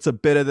it's a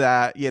bit of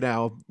that,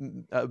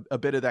 a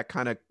bit of that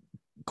kind of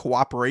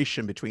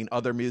cooperation between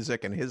other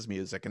music and his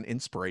music and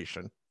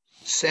inspiration.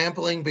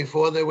 Sampling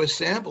before there was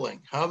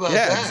sampling. How about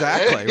that? Yeah,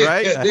 exactly.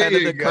 Right. Ahead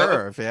of the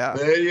curve. Yeah.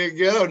 There you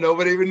go.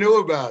 Nobody even knew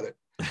about it.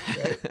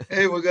 Right?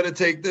 Hey, we're going to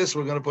take this.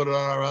 We're going to put it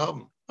on our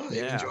album. Oh,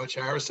 even Yeah. George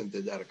Harrison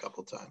did that a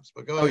couple times.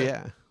 But go Oh, ahead.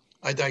 yeah.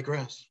 I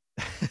digress.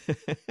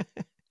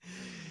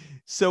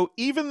 So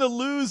even the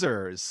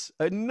Losers,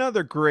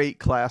 another great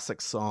classic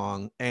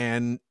song,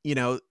 and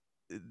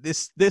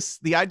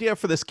the idea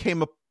for this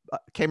came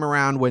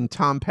around when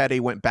Tom Petty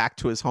went back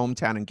to his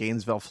hometown in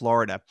Gainesville,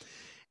 Florida,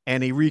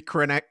 and he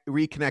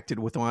reconnected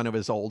with one of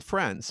his old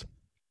friends.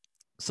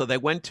 So they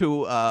went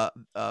to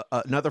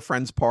another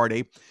friend's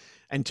party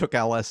and took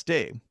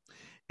LSD.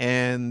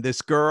 And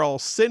this girl,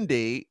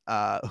 Cindy,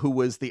 who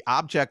was the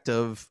object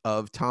of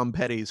Tom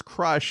Petty's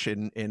crush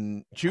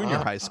in junior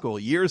high school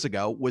years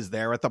ago, was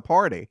there at the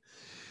party.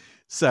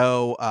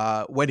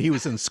 So when he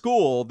was in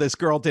school, this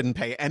girl didn't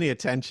pay any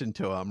attention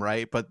to him,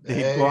 right? But he'd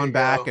There gone you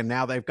back, go. and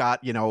now they've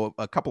got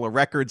a couple of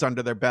records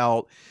under their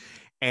belt,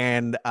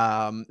 and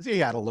so he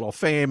had a little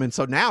fame. And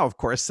so now, of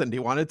course, Cindy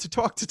wanted to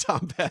talk to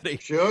Tom Petty.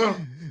 Sure.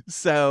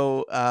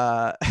 So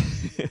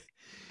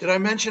Did I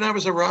mention I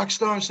was a rock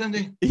star,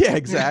 Cindy? yeah,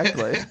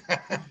 exactly.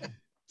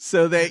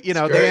 So they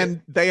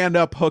end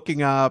up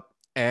hooking up,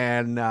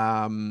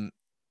 and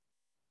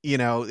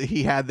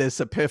he had this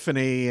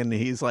epiphany, and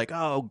he's like,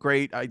 oh,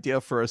 great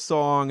idea for a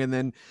song. And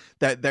then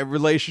that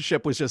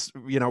relationship was just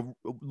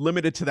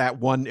limited to that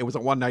one. It was a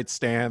one night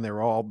stand. They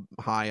were all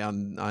high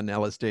on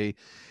LSD.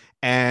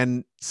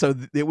 And so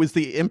it was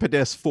the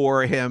impetus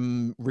for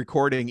him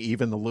recording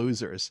Even the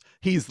Losers.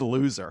 He's the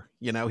loser,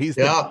 he's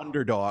the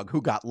underdog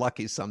who got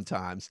lucky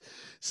sometimes.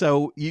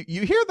 So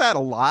you hear that a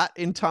lot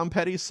in Tom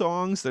Petty's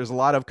songs. There's a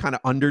lot of kind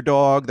of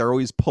underdog. They're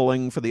always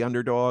pulling for the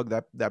underdog,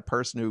 that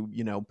person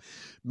who,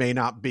 may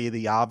not be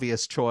the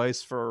obvious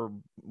choice for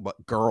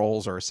what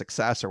girls or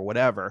success or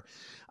whatever.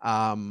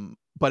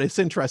 But it's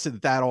interesting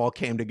that all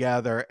came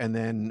together, and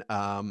then,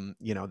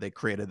 they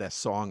created this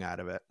song out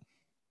of it.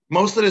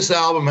 Most of this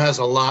album has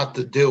a lot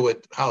to do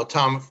with how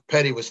Tom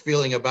Petty was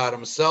feeling about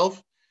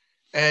himself.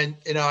 And,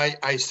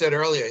 I said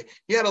earlier,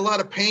 he had a lot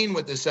of pain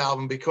with this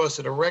album because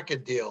of the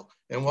record deal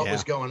and what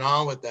was going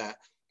on with that.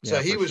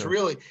 So he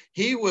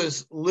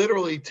was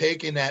literally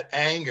taking that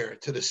anger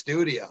to the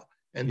studio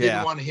and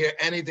didn't want to hear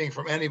anything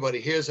from anybody.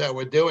 Here's how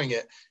we're doing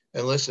it.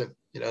 And listen,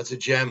 it's a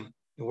gem.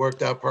 It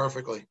worked out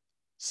perfectly.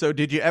 So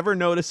did you ever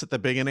notice at the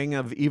beginning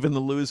of Even the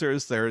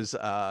Losers, there's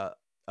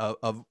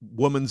a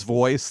woman's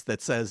voice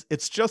that says,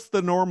 it's just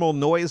the normal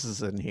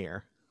noises in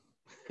here?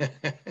 Did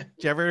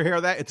you ever hear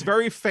that? It's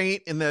very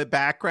faint in the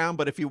background,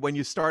 but when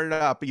you start it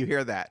up, you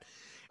hear that.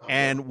 Okay.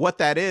 And what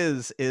that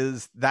is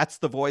that's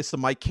the voice of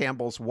Mike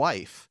Campbell's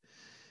wife.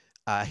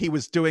 He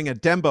was doing a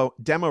demo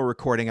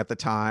recording at the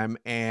time,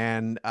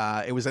 and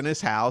it was in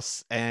his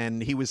house,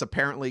 and he was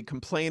apparently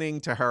complaining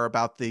to her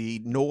about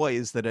the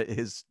noise that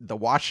the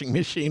washing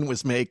machine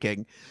was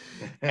making.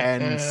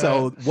 And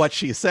so what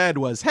she said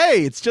was,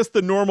 hey, it's just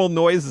the normal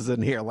noises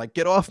in here, like,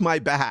 get off my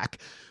back.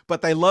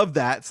 But they loved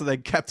that, so they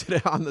kept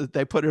it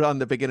they put it on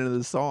the beginning of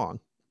the song.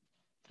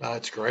 Oh,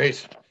 that's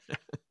great.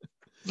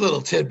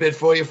 Little tidbit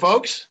for you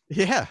folks.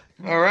 Yeah.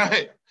 All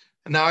right.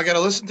 Now I got to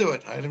listen to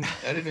it. I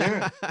didn't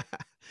hear it.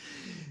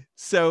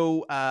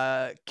 So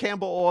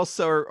Campbell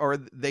also, or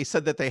they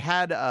said that they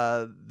had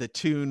the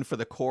tune for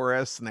the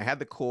chorus, and they had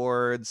the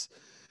chords,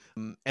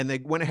 and they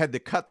went ahead to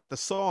cut the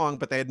song,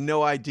 but they had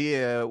no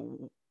idea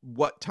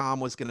what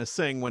Tom was going to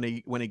sing when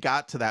he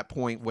got to that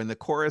point when the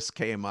chorus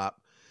came up.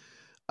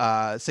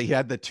 So he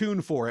had the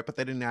tune for it, but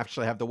they didn't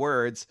actually have the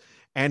words,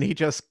 and he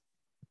just,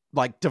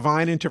 like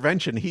divine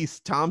intervention,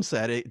 Tom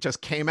said, it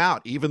just came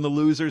out. Even the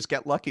losers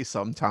get lucky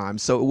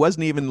sometimes. So it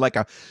wasn't even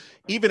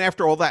even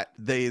after all that,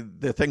 the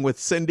thing with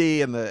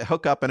Cindy and the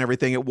hookup and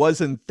everything, it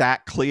wasn't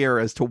that clear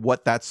as to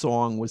what that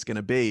song was going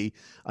to be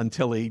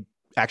until he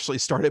actually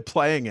started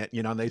playing it,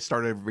 and they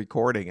started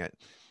recording it.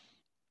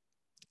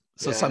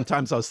 So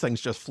sometimes those things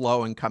just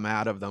flow and come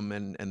out of them.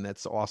 And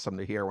that's awesome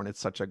to hear when it's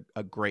such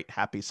a great,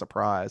 happy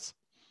surprise.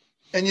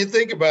 And you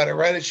think about it,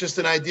 right? It's just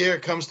an idea.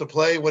 It comes to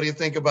play. What do you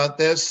think about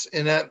this?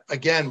 And that,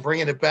 again,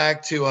 bringing it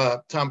back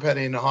to Tom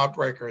Petty and the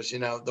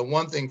Heartbreakers, the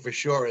one thing for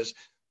sure is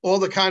all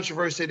the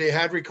controversy they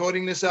had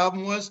recording this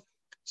album was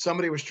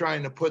somebody was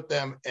trying to put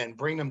them and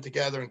bring them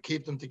together and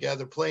keep them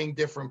together, playing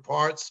different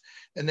parts.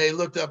 And they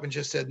looked up and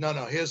just said, no,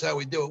 here's how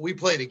we do it. We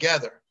play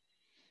together.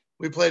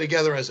 We play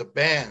together as a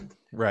band.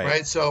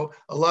 Right. So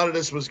a lot of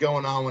this was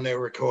going on when they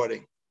were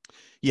recording.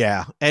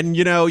 Yeah. And,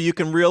 you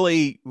can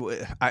really,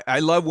 I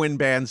love when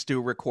bands do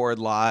record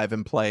live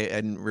and play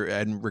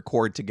and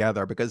record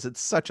together, because it's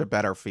such a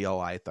better feel,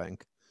 I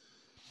think.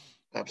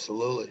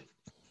 Absolutely.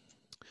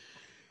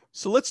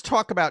 So let's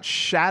talk about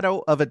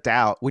Shadow of a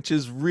Doubt, which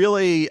is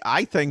really,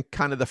 I think,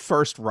 kind of the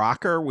first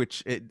rocker,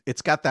 which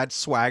it's got that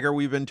swagger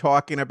we've been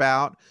talking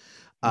about.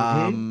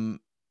 Mm-hmm.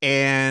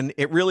 And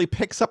it really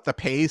picks up the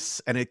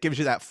pace, and it gives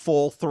you that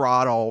full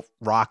throttle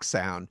rock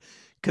sound.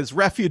 Because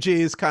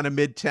Refugee is kind of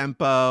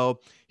mid-tempo.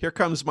 Here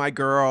Comes My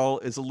Girl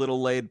is a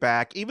little laid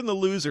back. Even the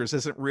Losers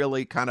isn't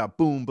really kind of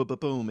boom, boom, boom,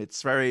 boom.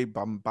 It's very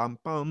bum, bum,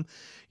 bum,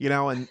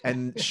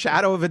 and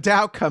Shadow of a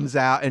Doubt comes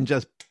out and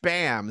just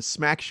bam,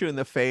 smacks you in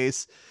the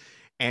face.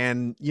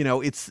 And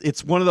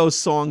it's one of those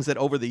songs that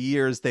over the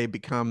years they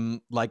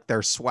become like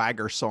their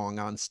swagger song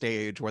on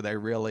stage, where they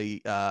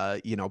really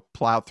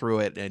plow through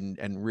it,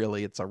 and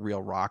really it's a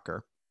real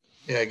rocker.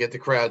 Yeah, get the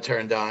crowd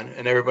turned on,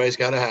 and everybody's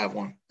got to have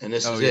one, and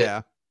this Oh is it.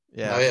 yeah.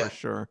 Yeah, Oh for yeah.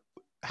 sure.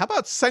 How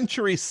about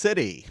Century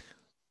City?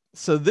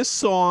 So this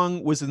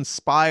song was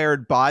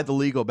inspired by the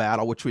legal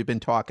battle, which we've been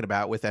talking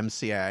about with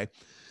MCA.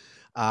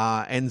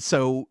 And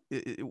so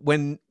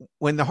when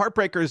the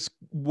Heartbreakers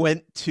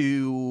went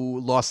to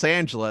Los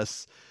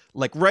Angeles,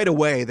 like right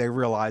away they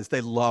realized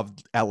they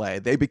loved LA.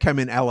 They became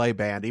an LA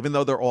band, even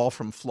though they're all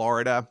from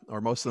Florida,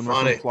 or most of them are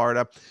from Funny.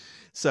 Florida.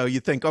 So you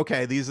think,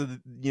 okay, these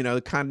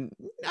are kind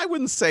of, I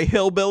wouldn't say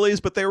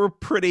hillbillies, but they were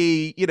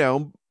pretty,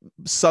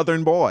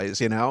 Southern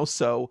boys,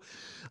 So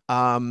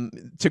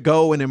to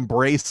go and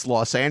embrace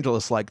Los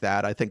Angeles like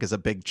that, I think is a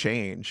big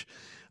change.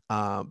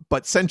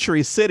 But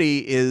Century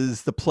City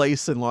is the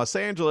place in Los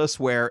Angeles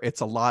where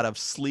it's a lot of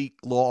sleek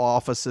law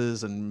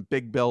offices and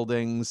big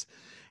buildings.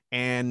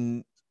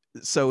 And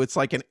so it's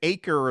like an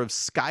acre of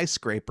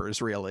skyscrapers,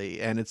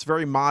 really. And it's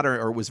very modern,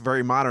 or was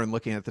very modern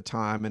looking at the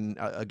time. And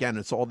again,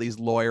 it's all these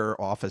lawyer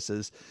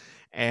offices.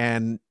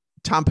 And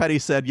Tom Petty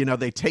said,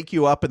 they take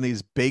you up in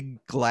these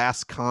big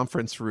glass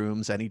conference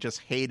rooms, and he just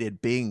hated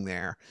being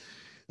there.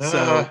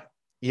 So,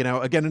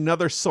 again,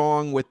 another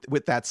song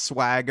with that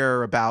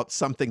swagger about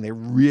something they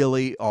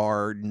really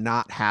are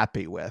not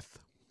happy with.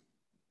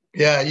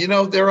 Yeah,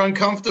 their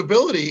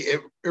uncomfortability,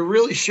 it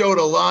really showed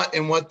a lot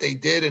in what they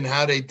did and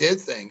how they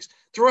did things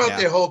throughout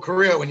their whole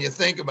career. When you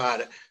think about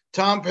it,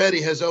 Tom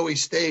Petty has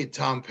always stayed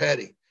Tom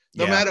Petty.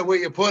 No matter where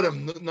you put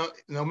him,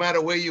 no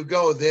matter where you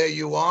go, there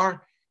you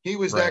are. He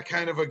was that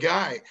kind of a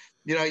guy.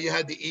 You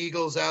had the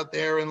Eagles out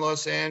there in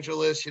Los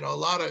Angeles, a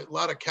lot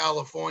of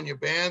California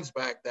bands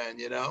back then,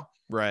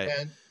 Right.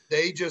 And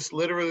they just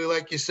literally,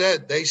 like you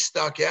said, they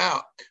stuck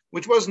out,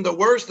 which wasn't the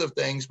worst of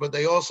things, but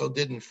they also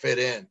didn't fit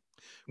in,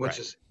 which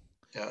is.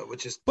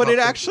 But it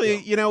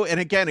actually, and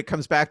again, it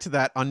comes back to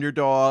that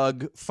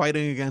underdog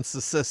fighting against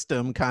the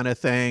system kind of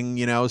thing,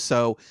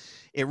 so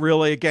it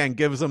really, again,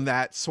 gives them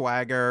that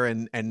swagger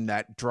and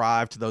that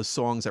drive to those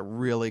songs that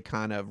really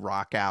kind of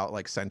rock out,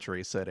 like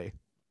Century City.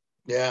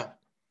 Yeah.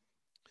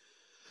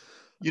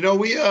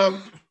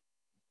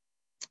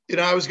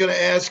 I was going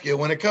to ask you,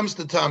 when it comes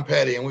to Tom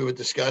Petty, and we were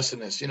discussing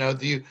this,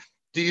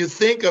 do you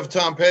think of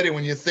Tom Petty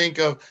when you think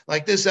of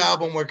like this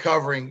album we're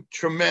covering,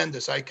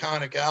 tremendous,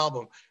 iconic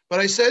album?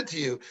 But I said to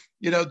you,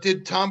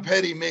 did Tom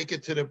Petty make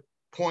it to the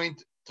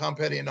point, Tom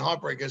Petty and the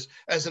Heartbreakers,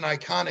 as an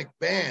iconic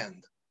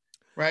band,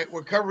 right?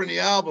 We're covering the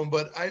album,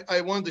 but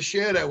I wanted to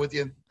share that with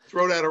you and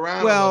throw that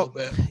around a little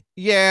bit.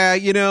 Yeah,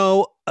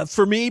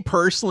 for me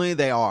personally,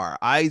 they are.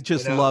 I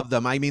just love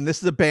them. I mean,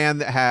 this is a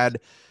band that had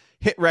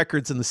hit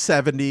records in the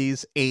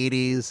 70s,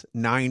 80s,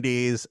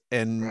 90s,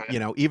 and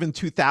even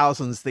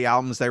 2000s. The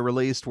albums they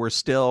released were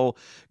still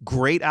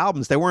great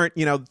albums. They weren't,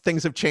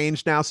 things have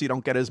changed now, so you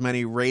don't get as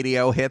many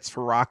radio hits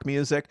for rock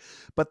music,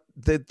 but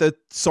the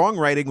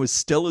songwriting was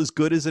still as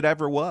good as it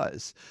ever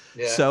was.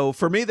 So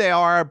for me, they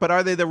are. But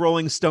are they the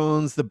Rolling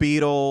Stones, the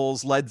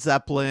Beatles, Led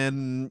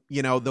Zeppelin,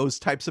 those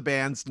types of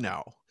bands?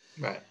 No.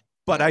 Right.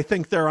 But I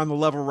think they're on the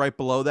level right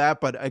below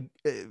that. But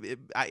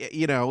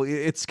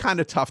it's kind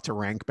of tough to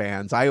rank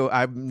bands.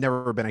 I've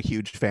never been a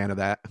huge fan of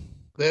that.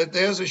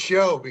 There's a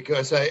show,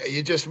 because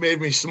you just made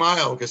me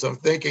smile, because I'm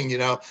thinking,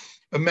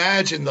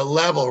 imagine the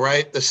level,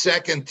 right? The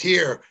second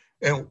tier,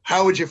 and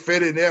how would you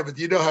fit in there? But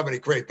you know how many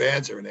great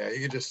bands are in there.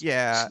 You could just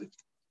start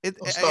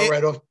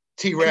right off.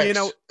 T-Rex.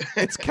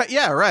 It's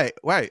right.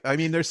 I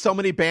mean, there's so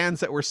many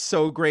bands that were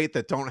so great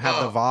that don't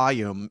have the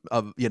volume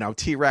of,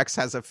 T-Rex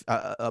has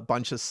a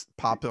bunch of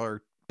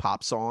popular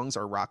pop songs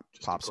or rock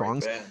pop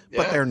songs,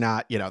 but they're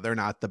not, they're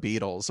not the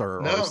Beatles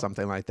or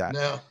something like that.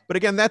 No. But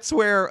again, that's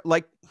where,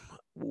 like,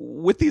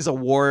 with these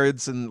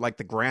awards and like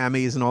the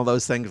Grammys and all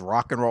those things,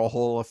 Rock and Roll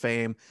Hall of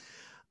Fame,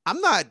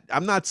 I'm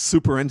not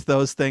super into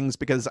those things,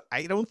 because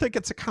I don't think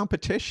it's a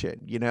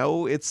competition.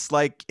 It's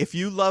like, if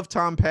you love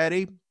Tom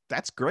Petty,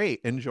 that's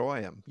great.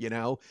 Enjoy him. He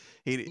doesn't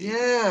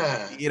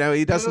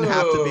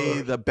have to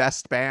be the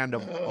best band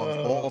of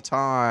all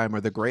time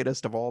or the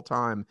greatest of all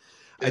time.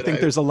 I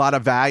think there's a lot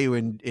of value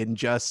in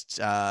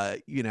just,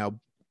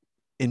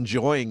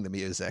 enjoying the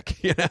music,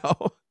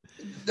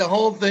 The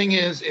whole thing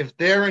is, if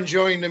they're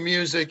enjoying the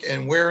music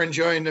and we're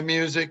enjoying the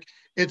music,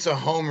 it's a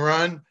home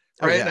run.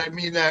 Right. And I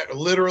mean that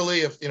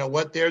literally. If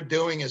what they're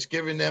doing is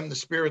giving them the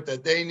spirit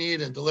that they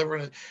need and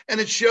delivering it, and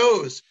it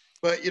shows.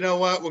 But you know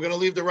what? We're going to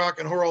leave the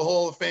Rock and Roll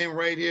Hall of Fame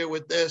right here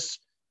with this.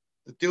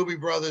 The Doobie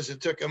Brothers, it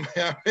took them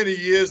how many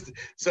years?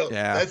 So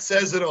that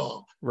says it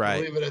all. Right.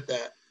 We'll leave it at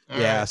that.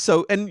 All right.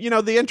 So, and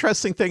the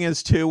interesting thing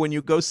is too, when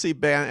you go see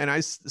band, and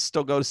I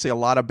still go to see a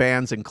lot of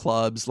bands in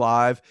clubs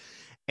live.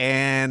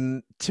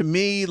 And to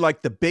me,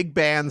 like the big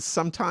bands,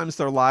 sometimes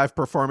their live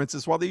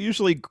performances, while they're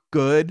usually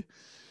good,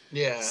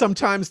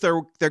 sometimes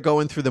they're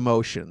going through the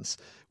motions.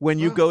 When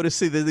you go to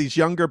see these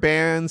younger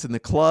bands in the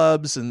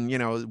clubs and,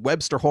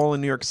 Webster Hall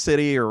in New York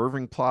City or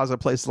Irving Plaza,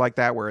 places like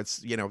that, where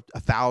it's,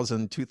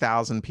 1,000,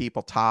 2,000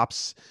 people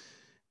tops,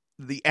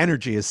 the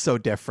energy is so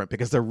different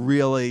because they're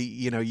really,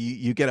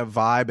 you get a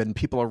vibe and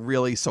people are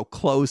really so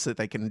close that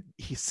they can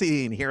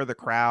see and hear the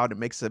crowd. It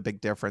makes a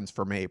big difference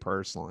for me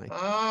personally.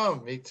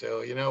 Oh, me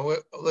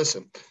too.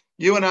 Listen,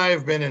 you and I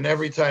have been in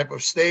every type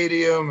of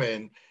stadium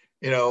and,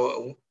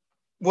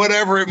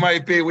 whatever it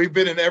might be. We've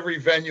been in every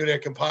venue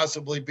that can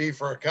possibly be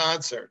for a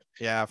concert.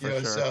 Yeah, for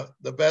sure. So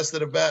the best of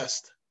the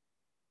best.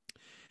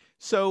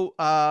 So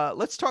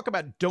let's talk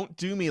about Don't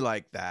Do Me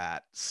Like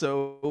That.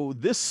 So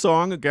this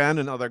song, again,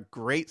 another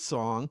great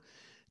song.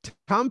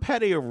 Tom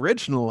Petty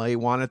originally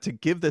wanted to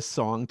give this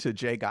song to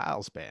Jay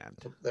Giles Band.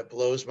 That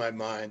blows my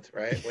mind,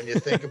 right? When you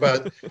think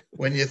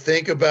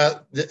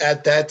about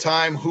at that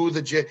time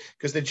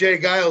because the Jay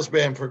Giles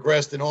Band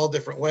progressed in all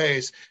different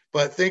ways,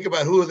 but think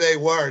about who they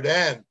were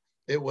then.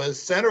 It was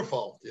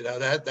Centerfold.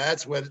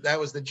 That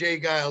was the Jay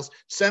Giles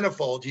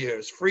Centerfold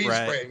years, freeze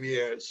frame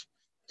years.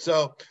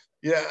 So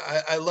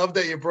yeah, I love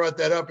that you brought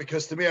that up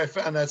because to me, I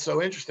found that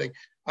so interesting.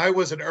 I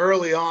was an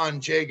early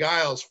on Jay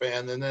Giles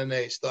fan, and then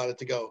they started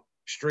to go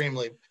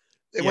extremely.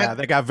 They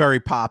got very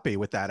poppy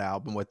with that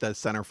album, with the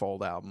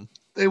Centerfold album.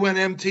 They went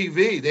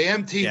MTV. They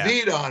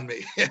MTV'd on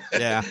me.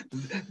 Yeah.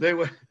 They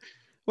were.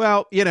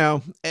 Well,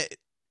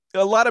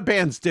 a lot of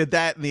bands did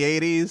that in the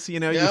 80s.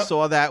 You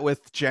saw that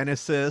with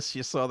Genesis.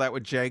 You saw that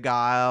with Jay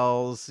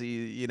Giles.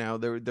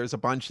 There's a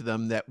bunch of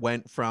them that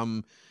went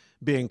from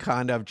being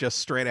kind of just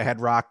straight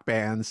ahead rock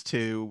bands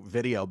to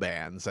video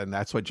bands. And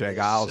that's what Jay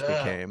Giles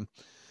became.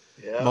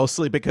 Yeah.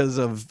 Mostly because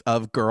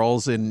of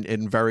girls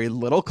in very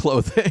little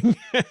clothing,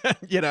 and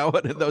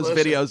those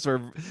videos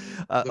were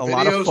a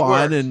lot of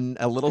fun and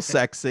a little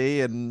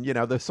sexy. And,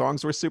 the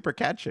songs were super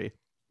catchy.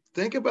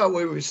 Think about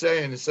what we were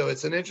saying. So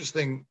it's an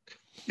interesting,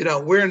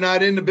 we're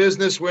not in the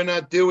business. We're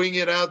not doing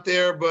it out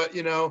there, but,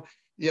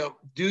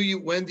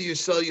 when do you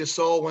sell your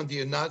soul? When do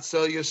you not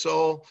sell your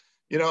soul?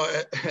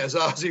 As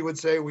Ozzy would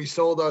say, we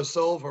sold our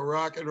soul for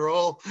rock and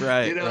roll.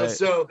 Right. Right.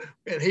 So,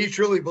 and he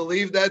truly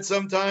believed that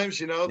sometimes,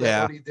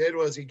 that what he did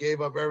was he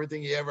gave up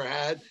everything he ever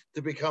had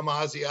to become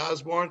Ozzy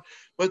Osbourne.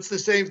 But it's the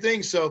same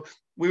thing. So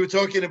we were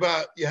talking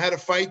about you had to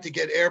fight to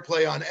get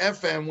airplay on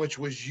FM, which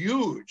was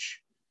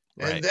huge.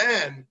 Right. And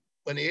then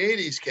when the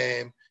 80s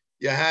came,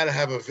 you had to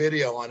have a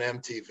video on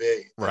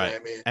MTV. Right.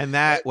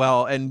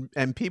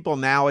 And people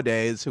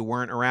nowadays who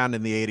weren't around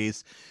in the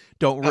 80s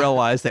don't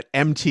realize that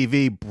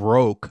MTV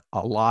broke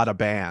a lot of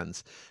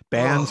bands.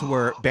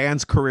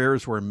 Bands'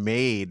 careers were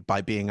made by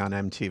being on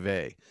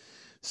MTV.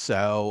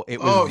 So it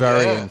was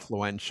very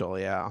influential.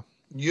 Yeah.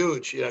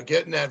 Huge,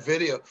 getting that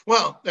video.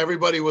 Well,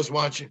 everybody was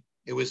watching.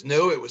 It was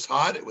new. It was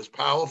hot. It was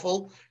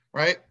powerful.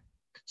 Right.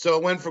 So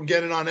it went from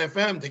getting on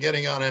FM to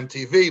getting on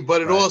MTV,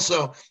 but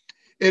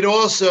it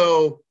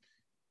also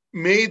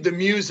made the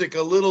music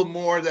a little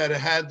more that it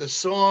had the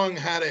song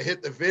had to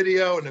hit the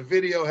video and the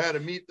video had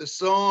to meet the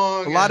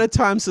song. A lot of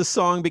times the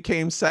song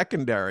became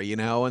secondary,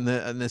 and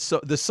the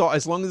song,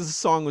 as long as the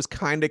song was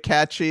kind of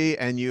catchy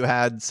and you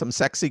had some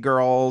sexy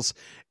girls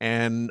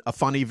and a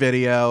funny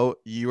video,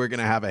 you were going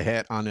to have a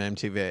hit on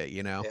MTV,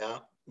 Yeah.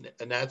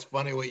 And that's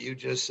funny what you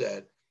just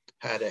said.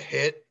 Had a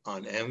hit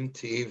on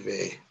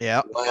MTV.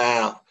 Yeah.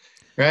 Wow.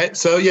 Right.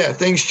 So yeah,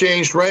 things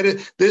changed, right?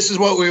 This is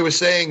what we were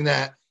saying,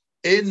 that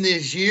in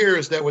these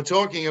years that we're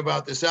talking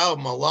about this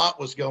album, a lot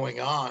was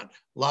going on.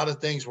 A lot of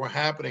things were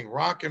happening.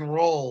 Rock and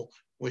roll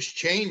was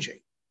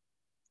changing.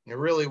 It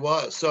really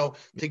was. So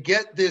to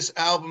get this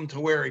album to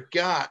where it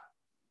got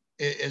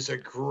is a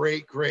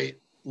great, great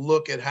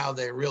look at how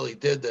they really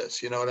did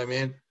this. You know what I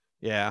mean?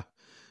 Yeah.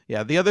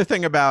 Yeah. The other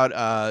thing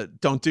about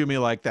Don't Do Me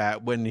Like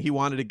That, when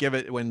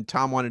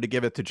Tom wanted to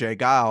give it to Jay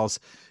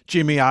Giles,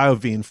 Jimmy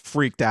Iovine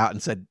freaked out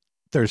and said,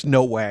 there's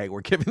no way we're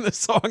giving this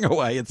song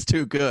away. It's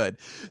too good.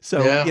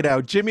 So,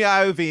 Jimmy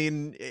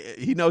Iovine,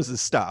 he knows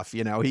his stuff.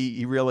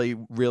 He really,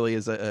 really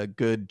is a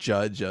good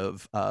judge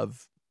of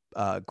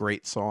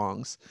great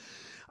songs.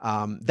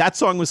 That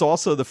song was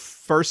also the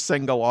first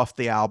single off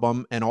the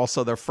album and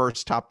also their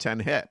first top 10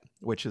 hit,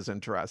 which is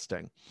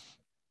interesting.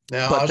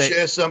 Now, I'll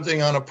share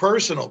something on a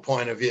personal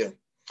point of view.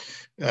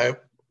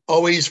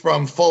 Always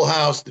from Full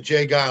House, the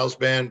Jay Giles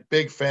Band,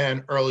 big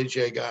fan, early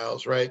Jay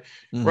Giles, right?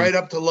 Mm-hmm. Right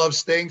up to Love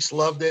Stinks,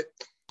 loved it.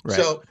 Right.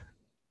 So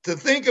to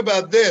think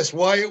about this,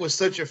 why it was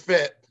such a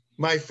fit,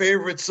 my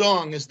favorite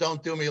song is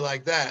Don't Do Me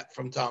Like That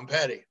from Tom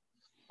Petty.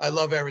 I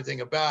love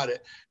everything about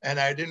it. And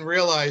I didn't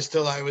realize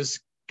till I was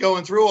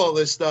going through all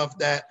this stuff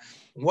that,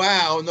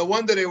 wow, and the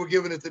wonder they were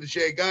giving it to the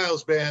Jay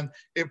Giles Band,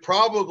 it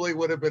probably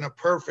would have been a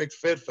perfect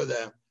fit for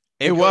them.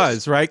 It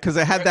was, right? Because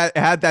it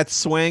had that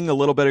swing, a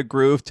little bit of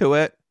groove to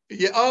it.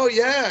 Yeah. Oh,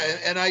 yeah.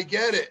 And I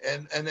get it.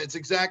 And it's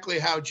exactly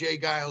how Jay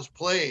Giles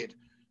played.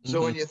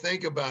 So when you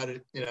think about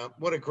it,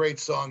 what a great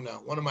song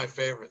now. One of my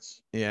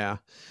favorites. Yeah.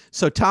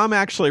 So Tom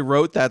actually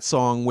wrote that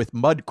song with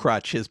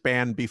Mudcrutch, his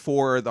band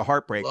before the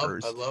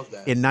Heartbreakers. I love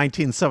that. In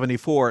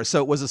 1974.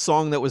 So it was a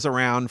song that was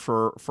around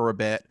for a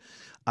bit.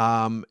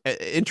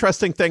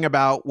 Interesting thing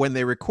about when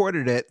they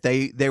recorded it,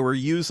 they were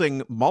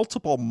using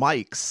multiple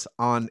mics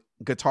on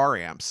guitar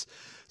amps.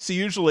 So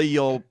usually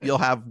you'll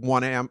have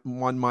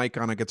one mic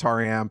on a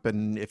guitar amp,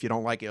 and if you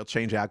don't like it, you'll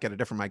change out, get a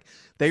different mic.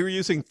 They were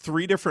using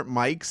three different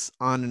mics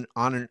on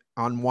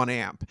one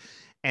amp,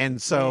 and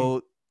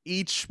so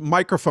each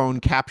microphone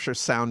captures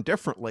sound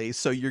differently.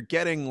 So you're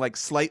getting like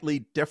slightly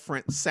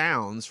different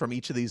sounds from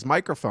each of these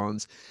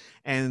microphones,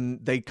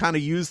 and they kind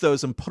of use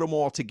those and put them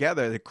all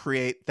together to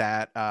create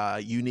that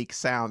unique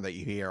sound that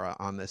you hear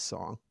on this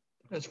song.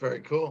 That's very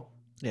cool.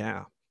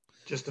 Yeah.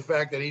 Just the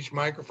fact that each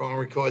microphone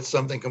records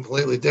something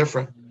completely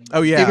different.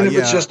 Oh yeah, even if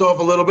it's just off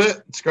a little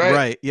bit, it's great.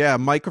 Right? Yeah,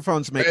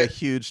 microphones make a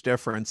huge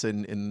difference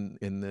in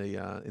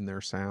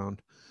their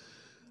sound.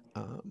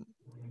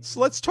 So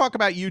let's talk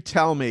about "You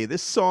Tell Me."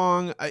 This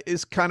song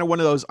is kind of one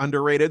of those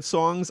underrated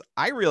songs.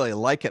 I really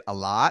like it a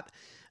lot.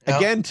 Yep.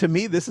 Again, to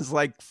me, this is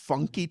like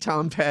funky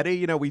Tom Petty.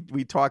 You know,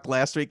 we talked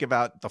last week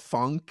about the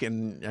funk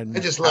and I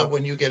just love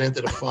when you get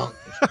into the funk.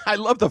 I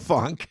love the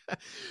funk,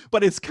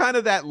 but it's kind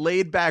of that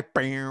laid back.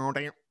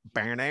 You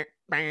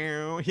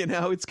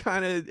know, it's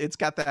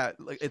got that.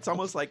 It's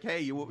almost like, hey,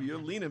 you're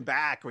leaning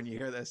back when you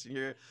hear this.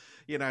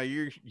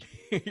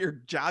 You're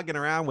jogging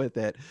around with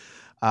it.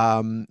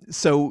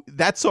 So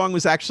that song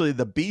was actually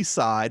the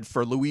B-side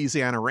for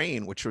Louisiana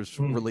Rain, which was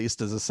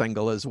released as a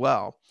single as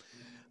well.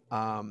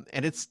 And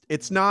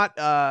it's not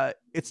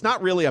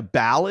really a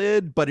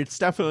ballad, but it's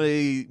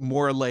definitely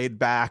more laid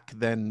back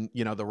than,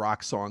 you know, the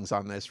rock songs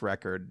on this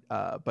record.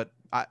 But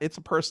it's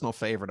a personal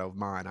favorite of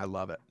mine. I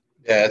love it.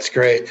 Yeah, it's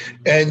great.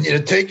 And, you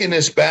know, taking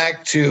this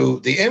back to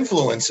the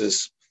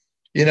influences,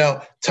 you know,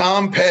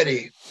 Tom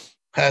Petty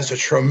has a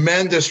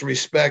tremendous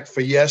respect for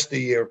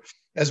yesteryear.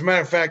 As a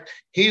matter of fact,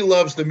 he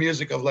loves the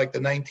music of like the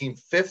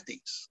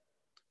 1950s.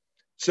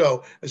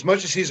 So as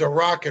much as he's a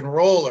rock and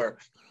roller,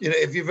 you know,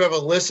 if you've ever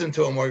listened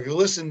to him or if you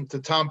listen to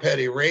Tom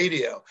Petty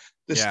radio,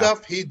 the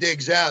stuff he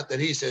digs out that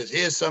he says,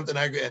 here's something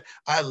I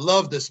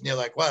love this. And you're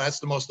like, wow, that's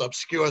the most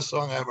obscure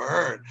song I ever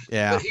heard.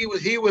 Yeah. But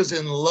he was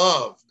in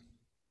love.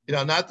 You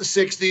know, not the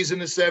 60s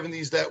and the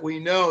 70s that we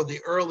know,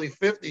 the early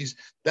 50s,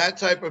 that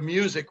type of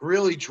music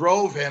really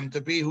drove him to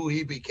be who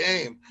he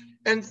became.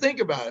 And think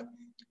about it.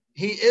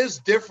 He is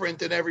different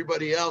than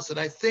everybody else. And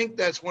I think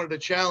that's one of the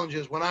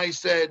challenges. When I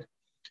said,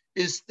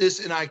 is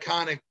this an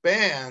iconic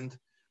band?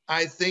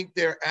 I think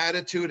their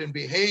attitude and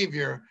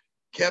behavior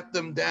kept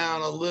them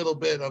down a little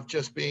bit of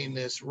just being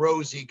this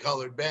rosy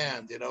colored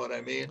band. You know what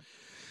I mean?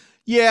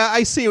 Yeah,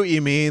 I see what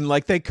you mean.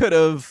 Like they could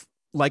have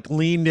like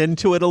leaned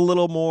into it a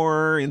little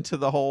more, into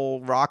the whole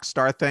rock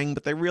star thing,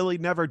 but they really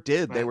never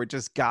did. Right. They were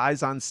just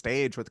guys on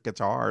stage with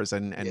guitars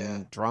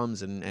and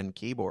drums and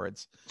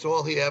keyboards. It's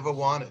all he ever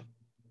wanted.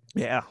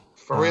 Yeah.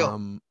 For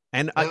real.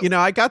 And, you know,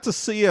 I got to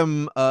see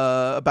him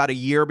about a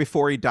year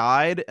before he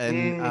died,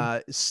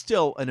 and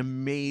still an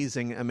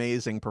amazing,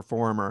 amazing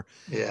performer.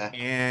 Yeah.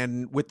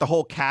 And with the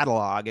whole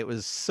catalog, it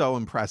was so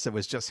impressive. It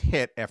was just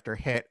hit after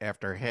hit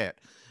after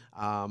hit.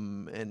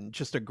 And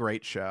just a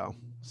great show.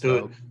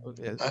 Dude,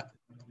 so,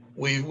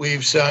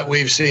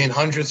 we've seen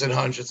hundreds and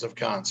hundreds of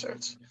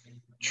concerts.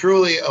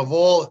 Truly, of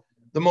all,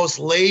 the most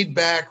laid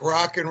back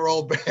rock and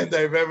roll band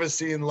I've ever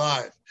seen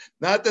live.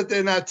 Not that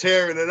they're not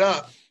tearing it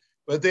up,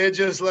 but they're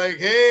just like,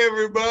 hey,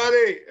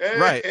 everybody. Hey.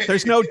 Right.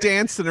 There's no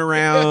dancing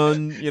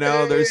around, you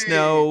know, there's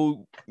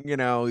no, you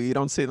know, you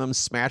don't see them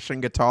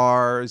smashing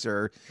guitars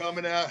or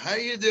coming out. How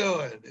you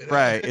doing? You know?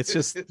 Right. It's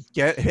just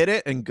hit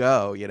it and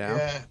go, you know?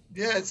 Yeah.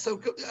 Yeah. It's so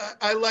good.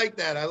 I like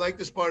that. I like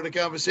this part of the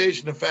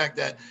conversation. The fact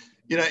that,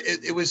 you know,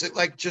 it was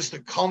like just a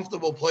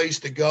comfortable place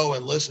to go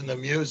and listen to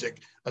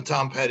music, a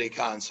Tom Petty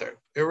concert.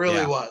 It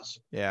really was.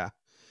 Yeah.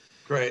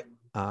 Great.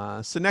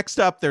 So next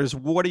up, there's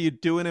 "What Are You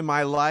Doing in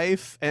My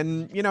Life?"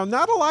 And, you know,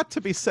 not a lot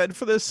to be said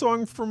for this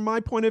song from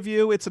my point of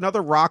view. It's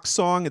another rock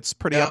song. It's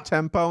pretty up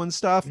tempo and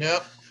stuff.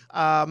 Yep.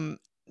 I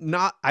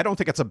don't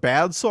think it's a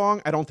bad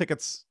song. I don't think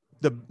it's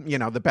the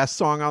best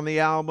song on the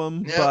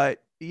album,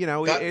 but you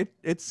know,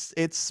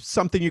 it's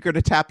something you're going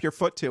to tap your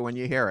foot to when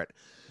you hear it.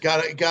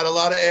 Got a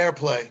lot of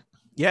airplay.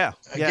 Yeah.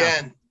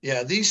 Again,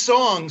 these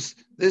songs,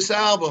 this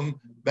album,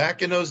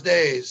 back in those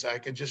days, I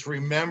could just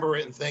remember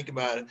it and think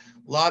about it.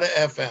 A lot of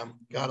FM,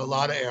 got a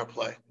lot of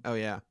airplay. Oh,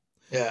 yeah.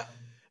 Yeah.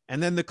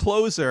 And then the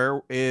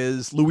closer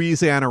is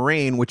Louisiana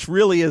Rain, which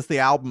really is the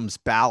album's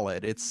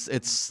ballad.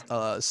 It's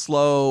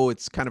slow.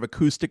 It's kind of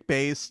acoustic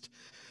based.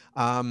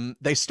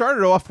 They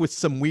started off with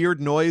some weird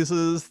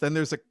noises. Then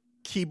there's a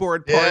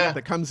keyboard part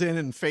that comes in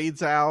and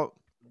fades out.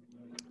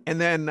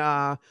 And then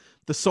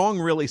the song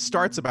really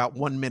starts about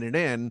 1 minute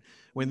in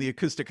when the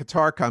acoustic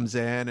guitar comes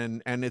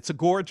in, and it's a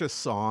gorgeous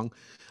song.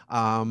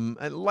 And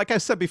like I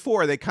said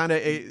before, they kind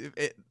of,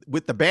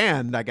 with the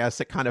band, I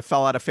guess it kind of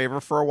fell out of favor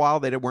for a while.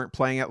 They weren't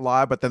playing it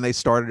live, but then they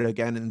started it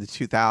again in the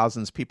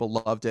 2000s.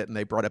 People loved it, and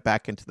they brought it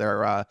back into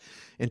their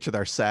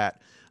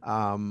set.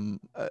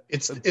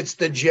 It's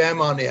the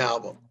gem on the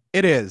album.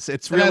 It is.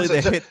 It's really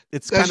the hit.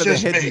 It's kind of the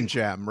hidden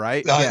gem,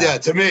 right? Yeah,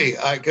 to me,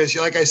 because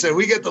like I said,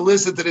 we get to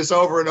listen to this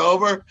over and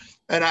over,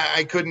 and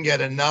I couldn't get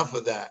enough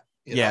of that.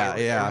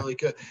 I really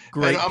could.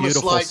 Great, and I'm a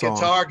slide song.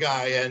 Guitar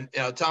guy, and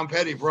Tom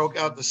Petty broke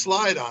out the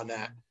slide on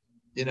that.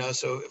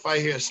 So if I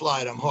hear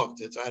Slide, I'm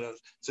hooked. It's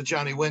a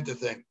Johnny Winter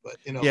thing, but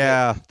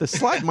Yeah, the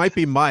Slide might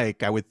be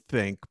Mike, I would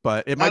think,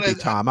 but it might be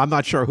Tom. I'm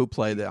not sure who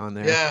played it on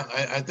there. Yeah,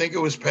 I think it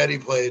was Petty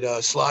played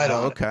Slide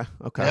on okay. it.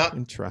 Okay. Yep.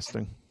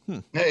 Interesting.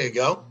 There you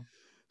go.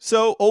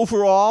 So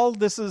overall,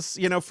 this is,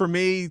 for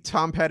me,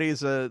 Tom Petty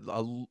is a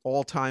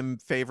all-time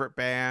favorite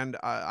band.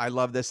 I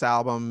love this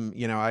album.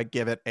 I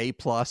give it A+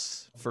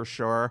 for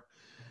sure.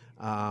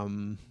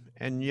 And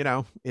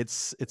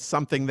it's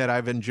something that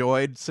I've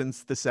enjoyed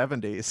since the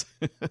 70s.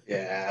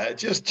 Yeah,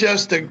 just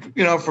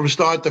to, from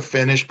start to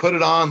finish, put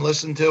it on,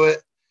 listen to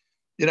it.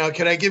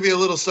 Can I give you a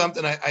little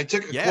something? I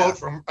took a quote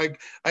from,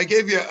 I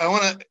gave you,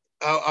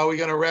 are we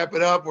going to wrap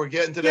it up? We're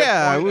getting to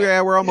that point.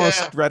 Yeah, we're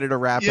almost ready to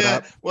wrap it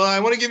up. Well, I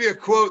want to give you a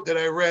quote that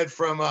I read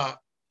from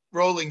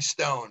Rolling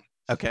Stone.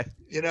 Okay.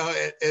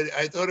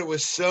 I thought it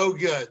was so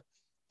good,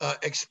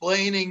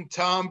 explaining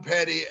Tom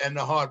Petty and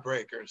the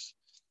Heartbreakers.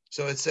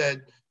 So it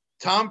said,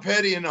 Tom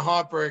Petty and the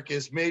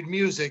Heartbreakers made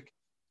music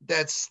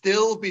that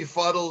still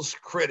befuddles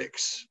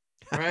critics,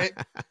 right?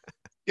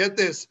 Get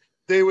this.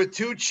 They were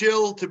too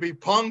chill to be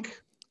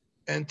punk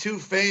and too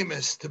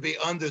famous to be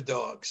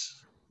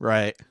underdogs.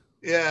 Right.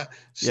 Yeah.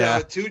 So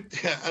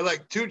I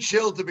like too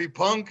chill to be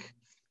punk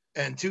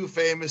and too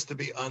famous to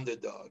be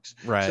underdogs.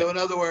 Right. So in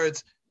other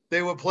words,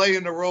 they were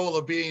playing the role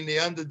of being the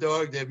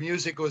underdog. Their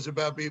music was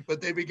about but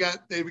they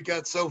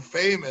got so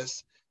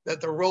famous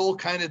that the role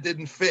kind of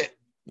didn't fit.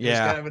 Yeah. It's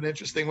kind of an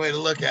interesting way to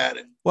look at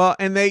it. Well,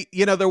 and they,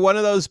 they're one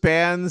of those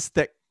bands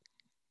that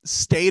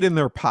stayed in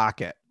their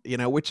pocket,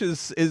 which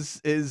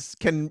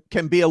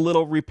can be a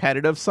little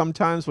repetitive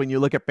sometimes when you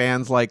look at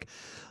bands like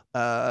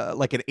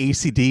an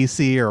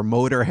AC/DC or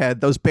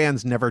Motorhead. Those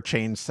bands never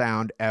change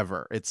sound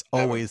ever. It's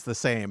always the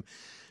same.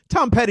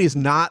 Tom Petty's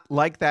not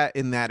like that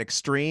in that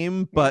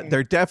extreme, but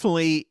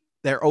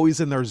they're always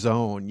in their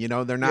zone.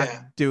 They're not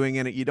doing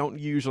it. You don't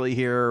usually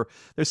hear,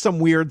 there's some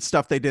weird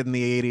stuff they did in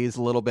the 80s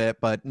a little bit,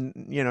 but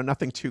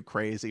nothing too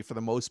crazy. For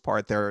the most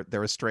part, they're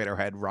a straight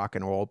ahead rock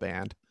and roll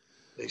band.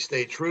 They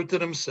stay true to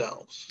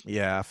themselves.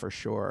 Yeah, for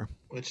sure.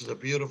 Which is a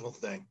beautiful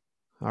thing.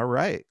 All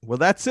right. Well,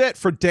 that's it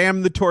for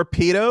Damn the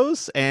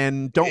Torpedoes.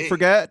 And don't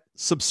forget,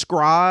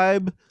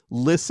 subscribe,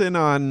 listen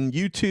on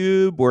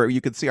YouTube, where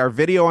you can see our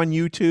video on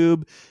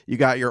YouTube. You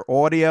got your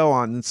audio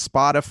on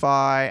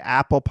Spotify,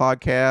 Apple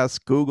Podcasts,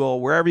 Google,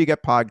 wherever you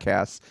get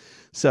podcasts.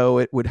 So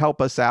it would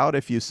help us out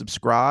if you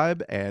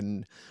subscribe,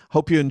 and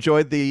hope you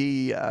enjoyed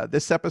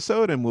this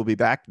episode. And we'll be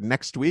back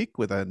next week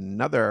with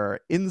another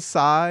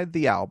Inside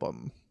the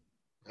Album.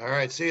 All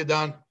right. See you,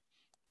 Don.